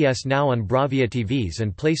through PS Now on Bravia TVs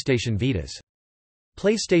and PlayStation Vitas.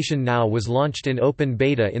 PlayStation Now was launched in open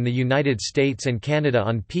beta in the United States and Canada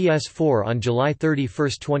on PS4 on July 31,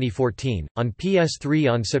 2014, on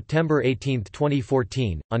PS3 on September 18,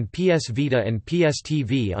 2014, on PS Vita and PS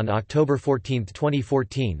TV on October 14,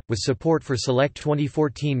 2014, with support for select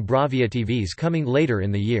 2014 Bravia TVs coming later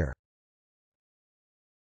in the year.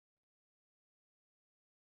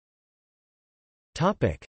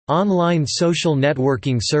 Online social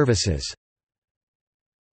networking services.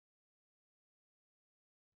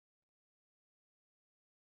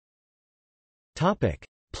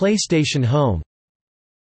 PlayStation Home.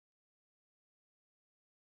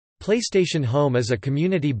 PlayStation Home is a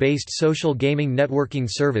community-based social gaming networking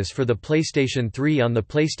service for the PlayStation 3 on the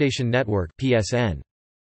PlayStation Network (PSN).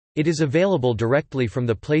 It is available directly from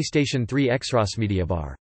the PlayStation 3 Xperia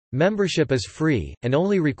bar. Membership is free, and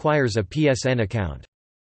only requires a PSN account.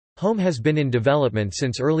 Home has been in development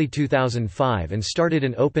since early 2005 and started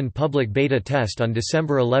an open public beta test on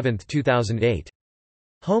December 11, 2008.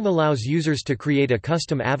 Home allows users to create a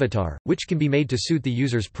custom avatar, which can be made to suit the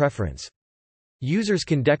user's preference. Users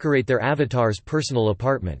can decorate their avatar's personal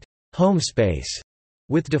apartment, home space,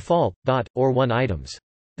 with default, or one items.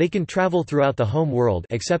 They can travel throughout the home world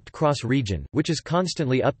except cross-region, which is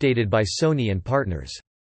constantly updated by Sony and partners.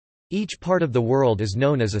 Each part of the world is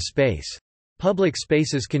known as a space. Public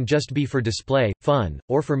spaces can just be for display, fun,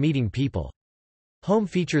 or for meeting people. Home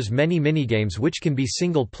features many minigames which can be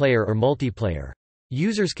single-player or multiplayer.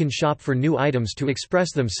 Users can shop for new items to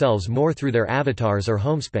express themselves more through their avatars or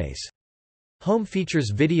home space. Home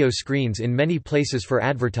features video screens in many places for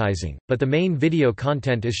advertising, but the main video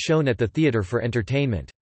content is shown at the theater for entertainment.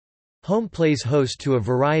 Home plays host to a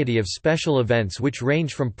variety of special events which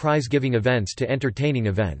range from prize-giving events to entertaining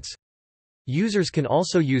events. Users can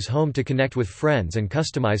also use Home to connect with friends and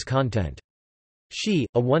customize content.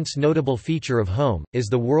 A once notable feature of Home, is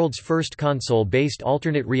the world's first console-based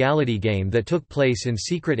alternate reality game that took place in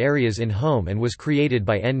secret areas in Home and was created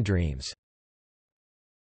by N-Dreams.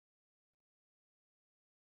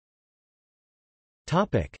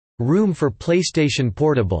 Room for PlayStation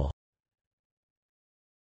Portable.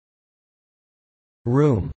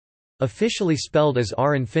 Room, officially spelled as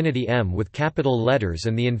R∞M with capital letters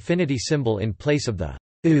and the infinity symbol in place of the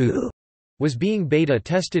U, was being beta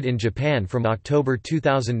tested in Japan from October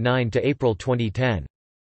 2009 to April 2010.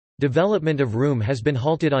 Development of Room has been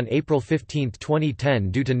halted on April 15, 2010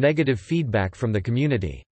 due to negative feedback from the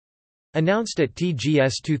community. Announced at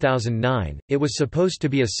TGS 2009, it was supposed to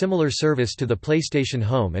be a similar service to the PlayStation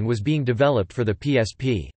Home and was being developed for the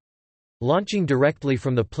PSP. Launching directly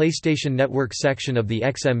from the PlayStation Network section of the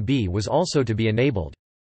XMB was also to be enabled.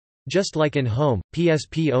 Just like in Home,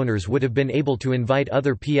 PSP owners would have been able to invite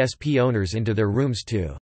other PSP owners into their rooms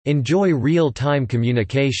to enjoy real-time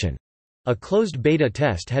communication. A closed beta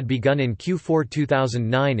test had begun in Q4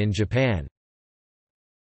 2009 in Japan.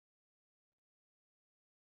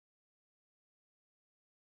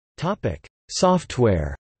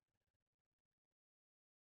 Software.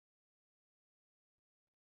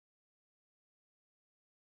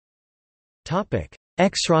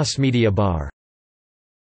 Xperia bar.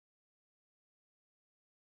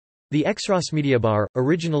 The Xperia bar,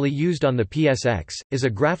 originally used on the PSX, is a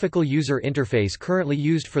graphical user interface currently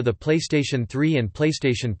used for the PlayStation 3 and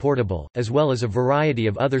PlayStation Portable, as well as a variety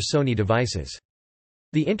of other Sony devices.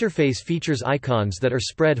 The interface features icons that are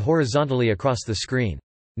spread horizontally across the screen.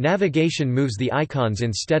 Navigation moves the icons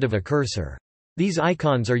instead of a cursor. These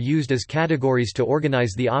icons are used as categories to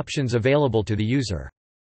organize the options available to the user.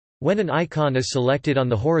 When an icon is selected on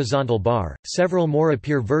the horizontal bar, several more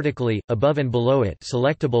appear vertically, above and below it,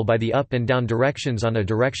 selectable by the up and down directions on a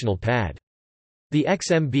directional pad. The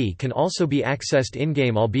XMB can also be accessed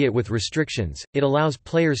in-game, albeit with restrictions. It allows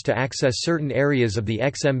players to access certain areas of the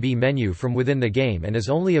XMB menu from within the game and is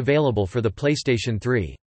only available for the PlayStation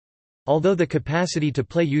 3. Although the capacity to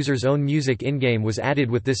play users' own music in-game was added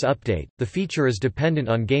with this update, the feature is dependent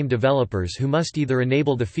on game developers who must either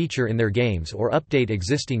enable the feature in their games or update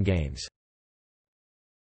existing games.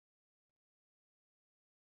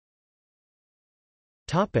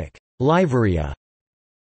 Liveria.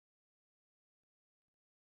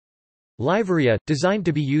 Liveria, designed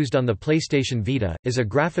to be used on the PlayStation Vita, is a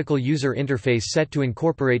graphical user interface set to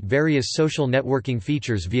incorporate various social networking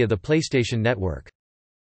features via the PlayStation Network.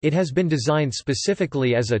 It has been designed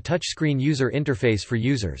specifically as a touchscreen user interface for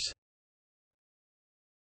users.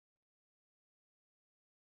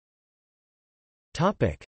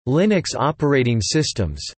 Linux operating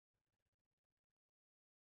systems.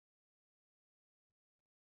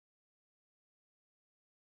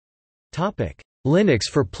 Linux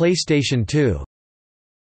for PlayStation 2.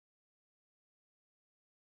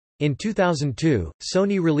 In 2002,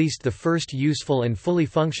 Sony released the first useful and fully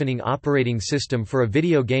functioning operating system for a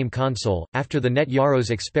video game console, after the Net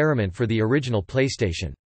Yaro's experiment for the original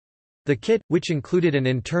PlayStation. The kit, which included an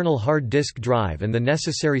internal hard disk drive and the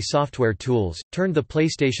necessary software tools, turned the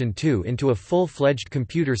PlayStation 2 into a full-fledged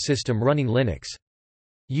computer system running Linux.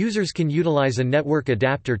 Users can utilize a network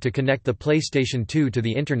adapter to connect the PlayStation 2 to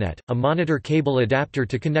the Internet, a monitor cable adapter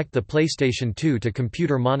to connect the PlayStation 2 to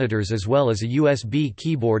computer monitors, as well as a USB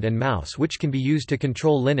keyboard and mouse which can be used to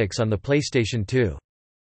control Linux on the PlayStation 2.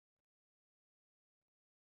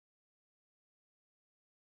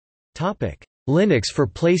 Linux for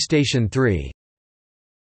PlayStation 3.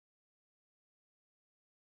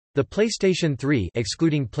 The PlayStation 3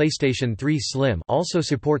 excluding PlayStation 3 Slim also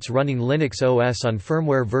supports running Linux OS on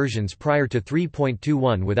firmware versions prior to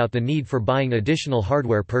 3.21 without the need for buying additional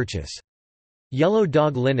hardware purchase. Yellow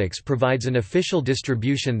Dog Linux provides an official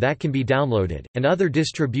distribution that can be downloaded, and other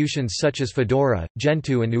distributions such as Fedora,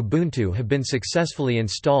 Gentoo and Ubuntu have been successfully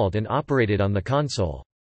installed and operated on the console.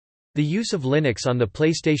 The use of Linux on the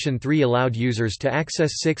PlayStation 3 allowed users to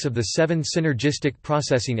access 6 of the 7 synergistic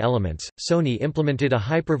processing elements. Sony implemented a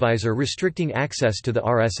hypervisor restricting access to the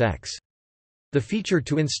RSX. The feature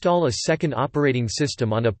to install a second operating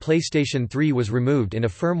system on a PlayStation 3 was removed in a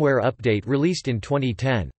firmware update released in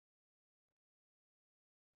 2010.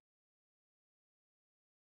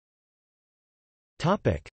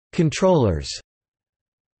 Topic: Controllers.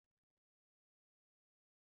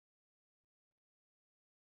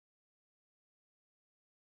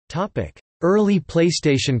 Early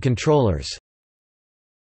PlayStation controllers.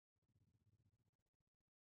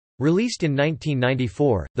 Released in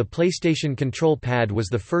 1994, the PlayStation Control Pad was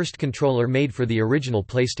the first controller made for the original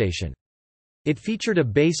PlayStation. It featured a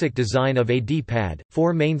basic design of a D-pad,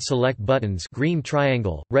 4 main select buttons: green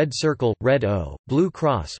triangle, red circle, red O, blue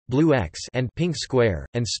cross, blue X, and pink square,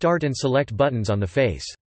 and start and select buttons on the face.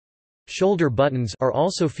 Shoulder buttons are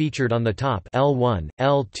also featured on the top: L1,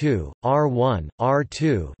 L2, R1,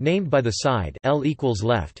 R2 named by the side, L equals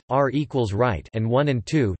left, R equals right, and 1 and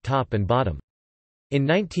 2 top and bottom. In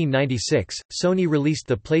 1996, Sony released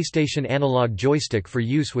the PlayStation Analog Joystick for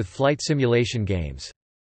use with flight simulation games.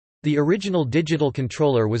 The original digital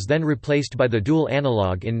controller was then replaced by the dual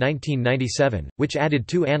analog in 1997, which added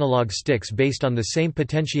 2 analog sticks based on the same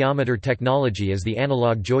potentiometer technology as the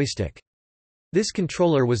analog joystick. This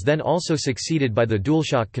controller was then also succeeded by the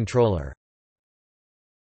DualShock controller.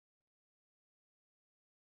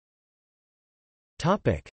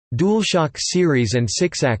 DualShock series and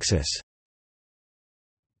 6-axis.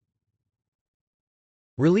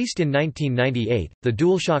 Released in 1998, the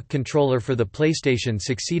DualShock controller for the PlayStation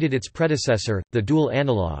succeeded its predecessor, the Dual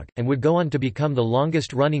Analog, and would go on to become the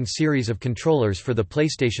longest-running series of controllers for the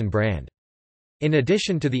PlayStation brand. In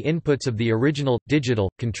addition to the inputs of the original,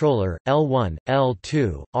 digital, controller, L1,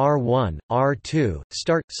 L2, R1, R2,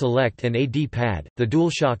 Start, Select and a D-pad, the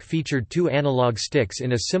DualShock featured 2 analog sticks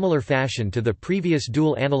in a similar fashion to the previous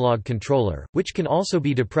dual analog controller, which can also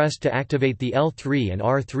be depressed to activate the L3 and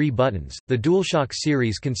R3 buttons. The DualShock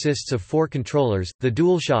series consists of 4 controllers: the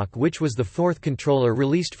DualShock, which was the 4th controller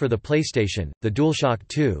released for the PlayStation, the DualShock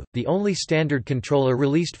 2, the only standard controller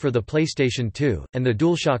released for the PlayStation 2, and the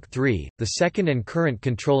DualShock 3, the second and current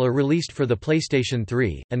controller released for the PlayStation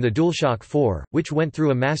 3, and the DualShock 4, which went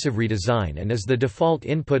through a massive redesign and is the default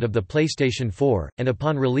input of the PlayStation 4, and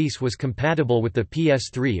upon release was compatible with the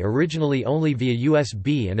PS3 originally only via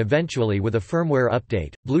USB and eventually with a firmware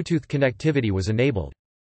update. Bluetooth connectivity was enabled.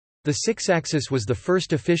 The 6-axis was the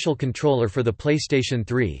first official controller for the PlayStation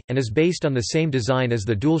 3, and is based on the same design as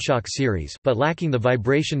the DualShock series, but lacking the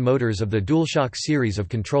vibration motors of the DualShock series of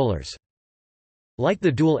controllers. Like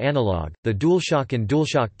the dual analog, the DualShock and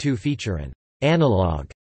DualShock 2 feature an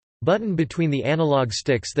analog button between the analog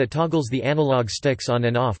sticks that toggles the analog sticks on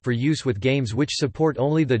and off for use with games which support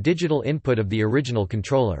only the digital input of the original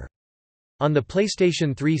controller. On the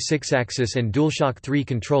PlayStation 3 6-axis and DualShock 3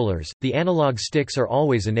 controllers, the analog sticks are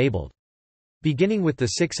always enabled. Beginning with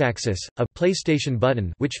the 6-axis, a PlayStation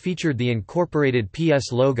button which featured the incorporated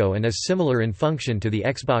PS logo and is similar in function to the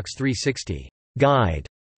Xbox 360 guide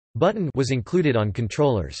button was included on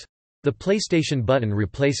controllers. The PlayStation button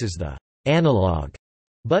replaces the analog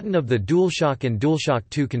button of the DualShock and DualShock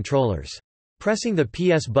 2 controllers. Pressing the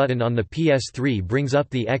PS button on the PS3 brings up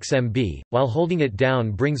the XMB, while holding it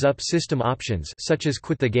down brings up system options such as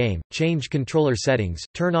quit the game, change controller settings,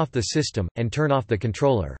 turn off the system, and turn off the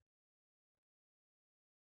controller.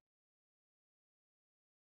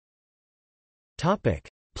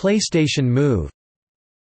 PlayStation Move.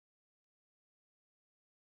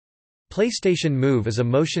 PlayStation Move is a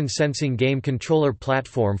motion-sensing game controller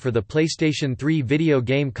platform for the PlayStation 3 video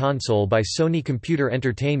game console by Sony Computer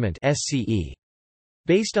Entertainment (SCE).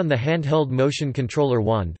 Based on the handheld motion controller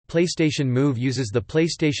wand, PlayStation Move uses the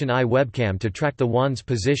PlayStation Eye webcam to track the wand's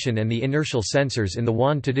position and the inertial sensors in the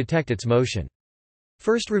wand to detect its motion.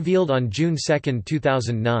 First revealed on June 2,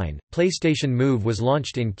 2009, PlayStation Move was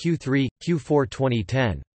launched in Q4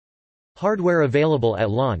 2010. Hardware available at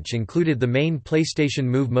launch included the main PlayStation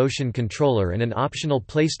Move motion controller and an optional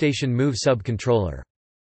PlayStation Move sub-controller.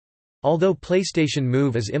 Although PlayStation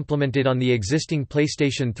Move is implemented on the existing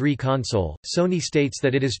PlayStation 3 console, Sony states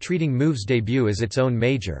that it is treating Move's debut as its own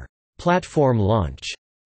major platform launch,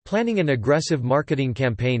 planning an aggressive marketing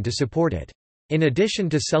campaign to support it. In addition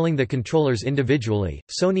to selling the controllers individually,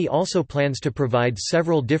 Sony also plans to provide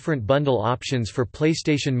several different bundle options for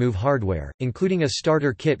PlayStation Move hardware, including a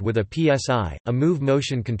starter kit with a PSI, a Move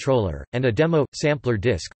motion controller, and a demo sampler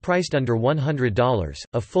disc, priced under $100,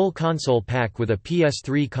 a full console pack with a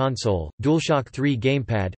PS3 console, DualShock 3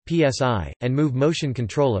 gamepad, PSI, and Move motion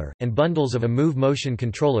controller, and bundles of a Move motion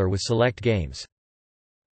controller with select games.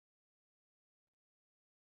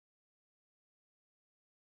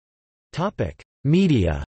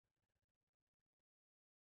 Media.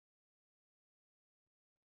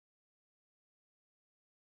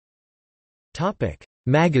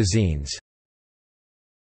 Magazines.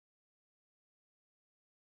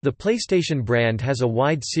 The PlayStation brand has a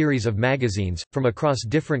wide series of magazines, from across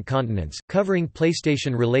different continents, covering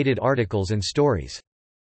PlayStation-related articles and stories.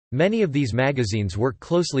 Many of these magazines work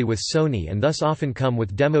closely with Sony and thus often come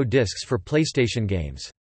with demo discs for PlayStation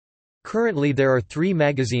games. Currently there are 3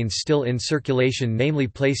 magazines still in circulation, namely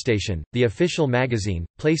PlayStation, the Official Magazine,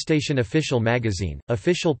 PlayStation Official Magazine,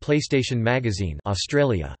 Official PlayStation Magazine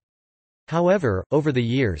Australia. However, over the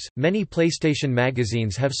years, many PlayStation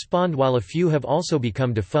magazines have spawned while a few have also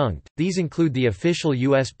become defunct. These include the Official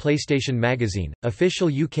US PlayStation Magazine, Official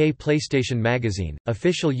UK PlayStation Magazine,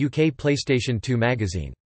 Official UK PlayStation 2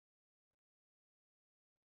 Magazine.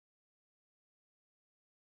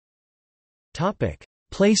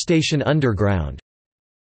 PlayStation Underground.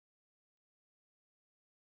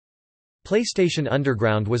 PlayStation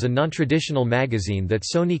Underground was a non-traditional magazine that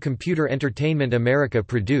Sony Computer Entertainment America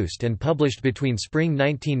produced and published between spring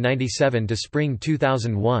 1997 to spring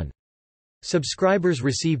 2001. Subscribers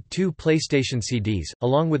received 2 PlayStation CDs,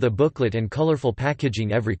 along with a booklet and colorful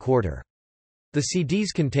packaging every quarter. The CDs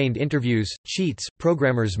contained interviews, cheats,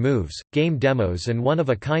 programmers' moves, game demos and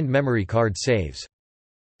one-of-a-kind memory card saves.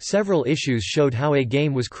 Several issues showed how a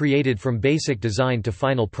game was created from basic design to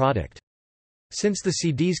final product. Since the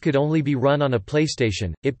CDs could only be run on a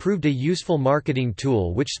PlayStation, it proved a useful marketing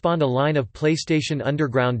tool which spawned a line of PlayStation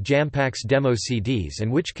Underground Jampacks demo CDs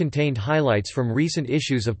and which contained highlights from recent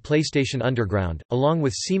issues of PlayStation Underground, along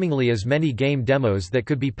with seemingly as many game demos that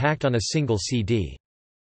could be packed on a single CD.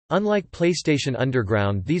 Unlike PlayStation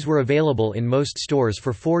Underground, these were available in most stores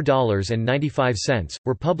for $4.95,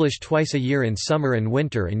 were published twice a year in summer and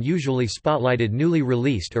winter and usually spotlighted newly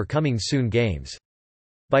released or coming soon games.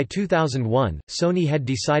 By 2001, Sony had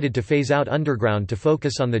decided to phase out Underground to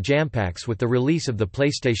focus on the Jampacks with the release of the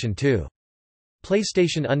PlayStation 2.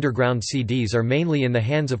 PlayStation Underground CDs are mainly in the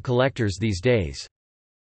hands of collectors these days.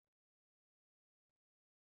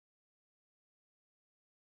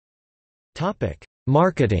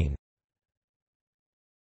 Marketing.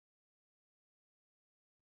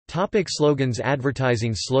 Slogans.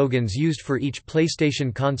 Advertising slogans used for each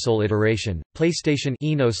PlayStation console iteration. PlayStation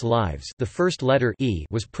Enos Lives, the first letter E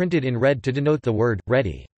was printed in red to denote the word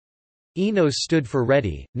ready. Enos stood for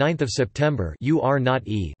Ready. 9th of September, You Are Not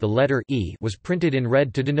E, the letter E was printed in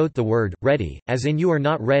red to denote the word ready, as in You Are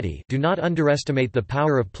Not Ready. Do not underestimate the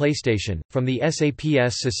power of PlayStation. From the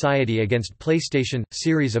SAPS Society Against PlayStation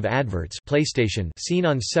series of adverts, PlayStation seen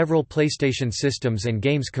on several PlayStation systems and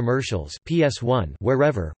games commercials. PS1,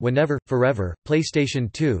 Wherever, Whenever, Forever.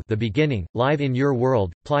 PlayStation 2, The Beginning, Live in Your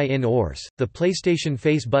World, Play in Ours. The PlayStation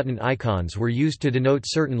face button icons were used to denote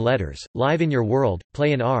certain letters. Live in Your World,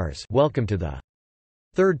 Play in Ours. Welcome to the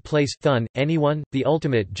Third place, Fun, Anyone, The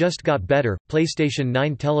Ultimate Just Got Better, PlayStation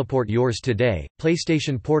 9 Teleport Yours Today,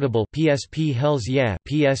 PlayStation Portable PSP Hells Yeah,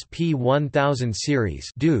 PSP 1000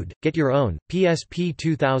 series Dude, Get Your Own, PSP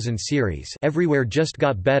 2000 series Everywhere Just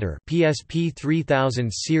Got Better, PSP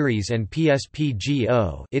 3000 series and PSP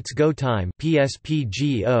Go It's Go Time,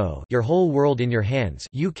 PSP Go Your Whole World in Your Hands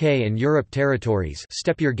UK and Europe territories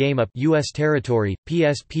Step Your Game Up US territory,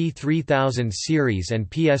 PSP 3000 series and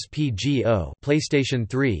PSP Go PlayStation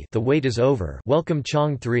 3 The Wait Is Over Welcome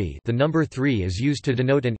Chong 3 The number 3 is used to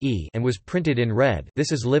denote an E and was printed in red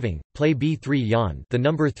This Is Living, Play B3 Yon The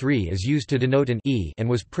number 3 is used to denote an E and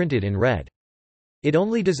was printed in red. It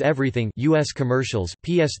Only Does Everything US commercials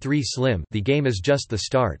PS3 Slim The Game Is Just the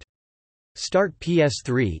Start. Start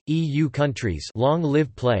PS3, EU countries Long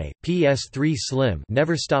Live Play, PS3 Slim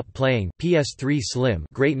Never Stop Playing, PS3 Slim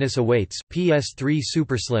Greatness Awaits, PS3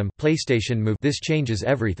 Super Slim PlayStation Move This Changes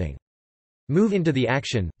Everything. Move into the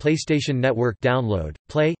Action PlayStation Network Download,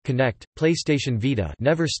 Play, Connect, PlayStation Vita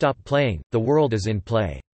Never Stop Playing, The World Is in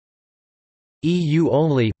Play. EU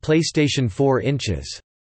Only PlayStation 4 inches.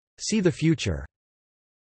 See the Future.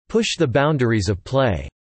 Push the Boundaries of Play.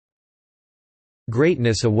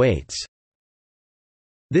 Greatness Awaits.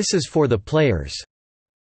 This Is for the Players.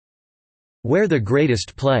 Where the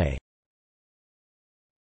Greatest Play.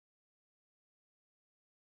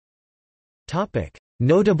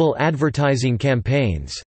 Notable advertising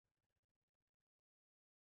campaigns.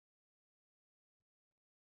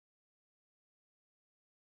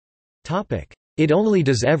 It Only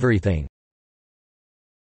Does Everything.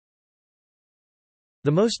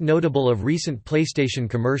 The most notable of recent PlayStation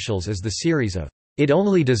commercials is the series of It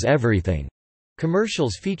Only Does Everything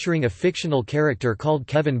commercials featuring a fictional character called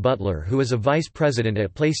Kevin Butler who is a vice president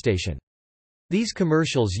at PlayStation. These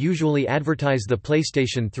commercials usually advertise the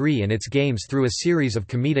PlayStation 3 and its games through a series of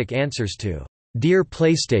comedic answers to "Dear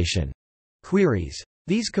PlayStation" queries.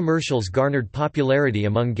 These commercials garnered popularity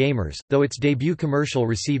among gamers, though its debut commercial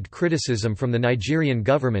received criticism from the Nigerian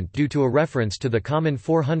government due to a reference to the common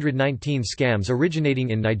 419 scams originating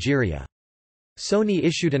in Nigeria. Sony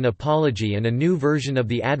issued an apology and a new version of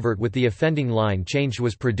the advert with the offending line changed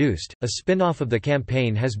was produced. A spin-off of the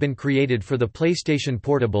campaign has been created for the PlayStation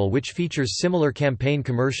Portable which features similar campaign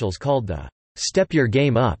commercials called the Step Your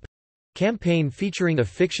Game Up campaign featuring a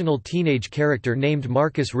fictional teenage character named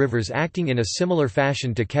Marcus Rivers acting in a similar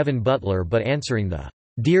fashion to Kevin Butler but answering the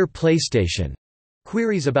Dear PlayStation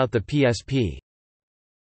queries about the PSP.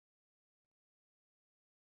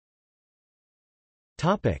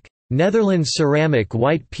 Netherlands ceramic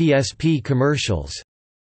white PSP commercials.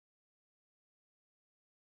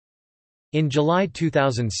 In July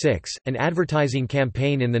 2006, an advertising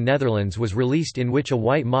campaign in the Netherlands was released in which a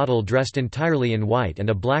white model dressed entirely in white and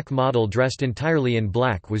a black model dressed entirely in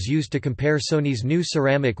black was used to compare Sony's new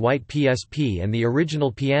ceramic white PSP and the original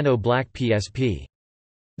piano black PSP.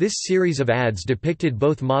 This series of ads depicted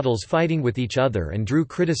both models fighting with each other and drew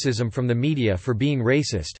criticism from the media for being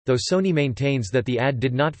racist, though Sony maintains that the ad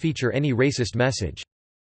did not feature any racist message.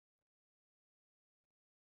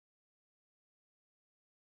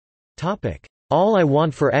 All I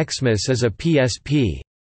Want for Xmas is a PSP.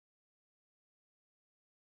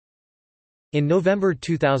 In November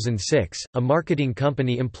 2006, a marketing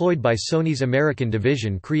company employed by Sony's American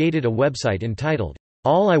division created a website entitled,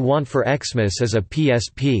 All I Want for Xmas is a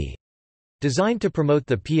PSP, designed to promote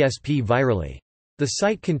the PSP virally. The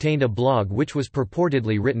site contained a blog which was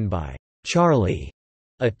purportedly written by Charlie,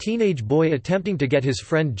 a teenage boy attempting to get his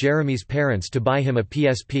friend Jeremy's parents to buy him a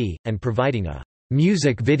PSP, and providing a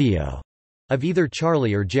music video of either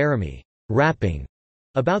Charlie or Jeremy rapping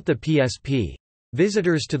about the PSP.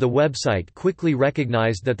 Visitors to the website quickly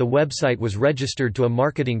recognized that the website was registered to a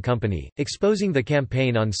marketing company, exposing the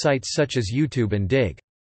campaign on sites such as YouTube and Dig.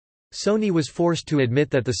 Sony was forced to admit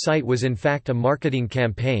that the site was in fact a marketing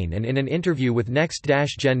campaign, and in an interview with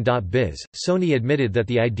Next-Gen.biz, Sony admitted that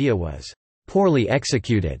the idea was poorly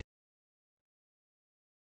executed.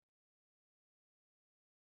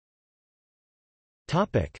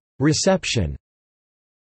 Reception.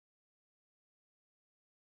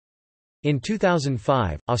 In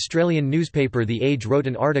 2005, Australian newspaper The Age wrote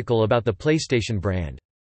an article about the PlayStation brand.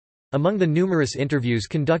 Among the numerous interviews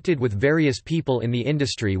conducted with various people in the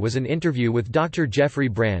industry was an interview with Dr. Jeffrey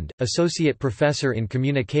Brand, associate professor in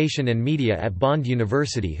communication and media at Bond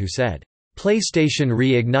University, who said, "PlayStation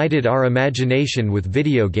reignited our imagination with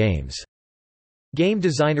video games." Game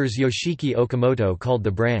designers Yoshiki Okamoto called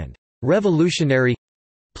the brand revolutionary.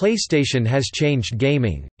 PlayStation has changed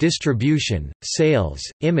gaming, distribution, sales,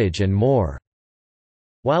 image and more.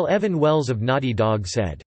 While Evan Wells of Naughty Dog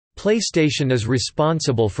said, PlayStation is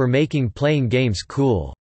responsible for making playing games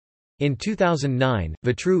cool." In 2009,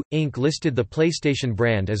 Vitru, Inc. listed the PlayStation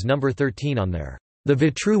brand as number 13 on their The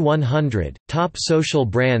Vitru 100 Top Social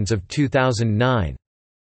Brands of 2009.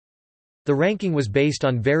 The ranking was based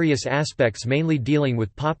on various aspects mainly dealing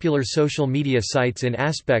with popular social media sites in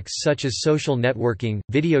aspects such as social networking,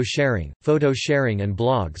 video sharing, photo sharing and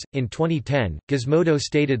blogs. In 2010, Gizmodo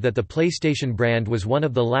stated that the PlayStation brand was one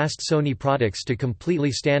of the last Sony products to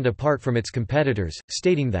completely stand apart from its competitors,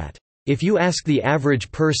 stating that, "If you ask the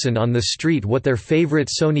average person on the street what their favorite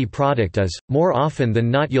Sony product is, more often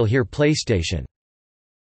than not you'll hear PlayStation."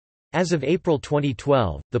 As of April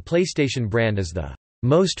 2012, the PlayStation brand is the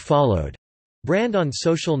most followed brand on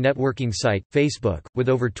social networking site, Facebook, with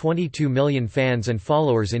over 22 million fans and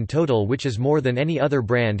followers in total, which is more than any other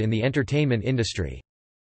brand in the entertainment industry.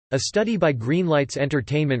 A study by Greenlights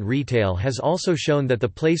Entertainment Retail has also shown that the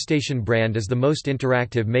PlayStation brand is the most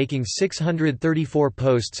interactive, making 634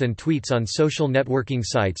 posts and tweets on social networking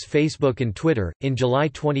sites Facebook and Twitter. In July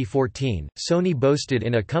 2014, Sony boasted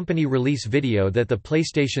in a company release video that the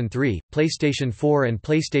PlayStation 3, PlayStation 4, and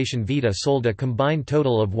PlayStation Vita sold a combined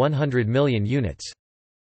total of 100 million units.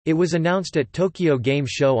 It was announced at Tokyo Game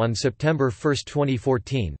Show on September 1,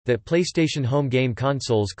 2014, that PlayStation home game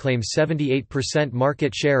consoles claim 78%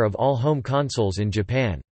 market share of all home consoles in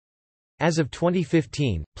Japan. As of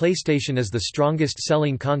 2015, PlayStation is the strongest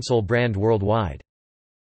selling console brand worldwide.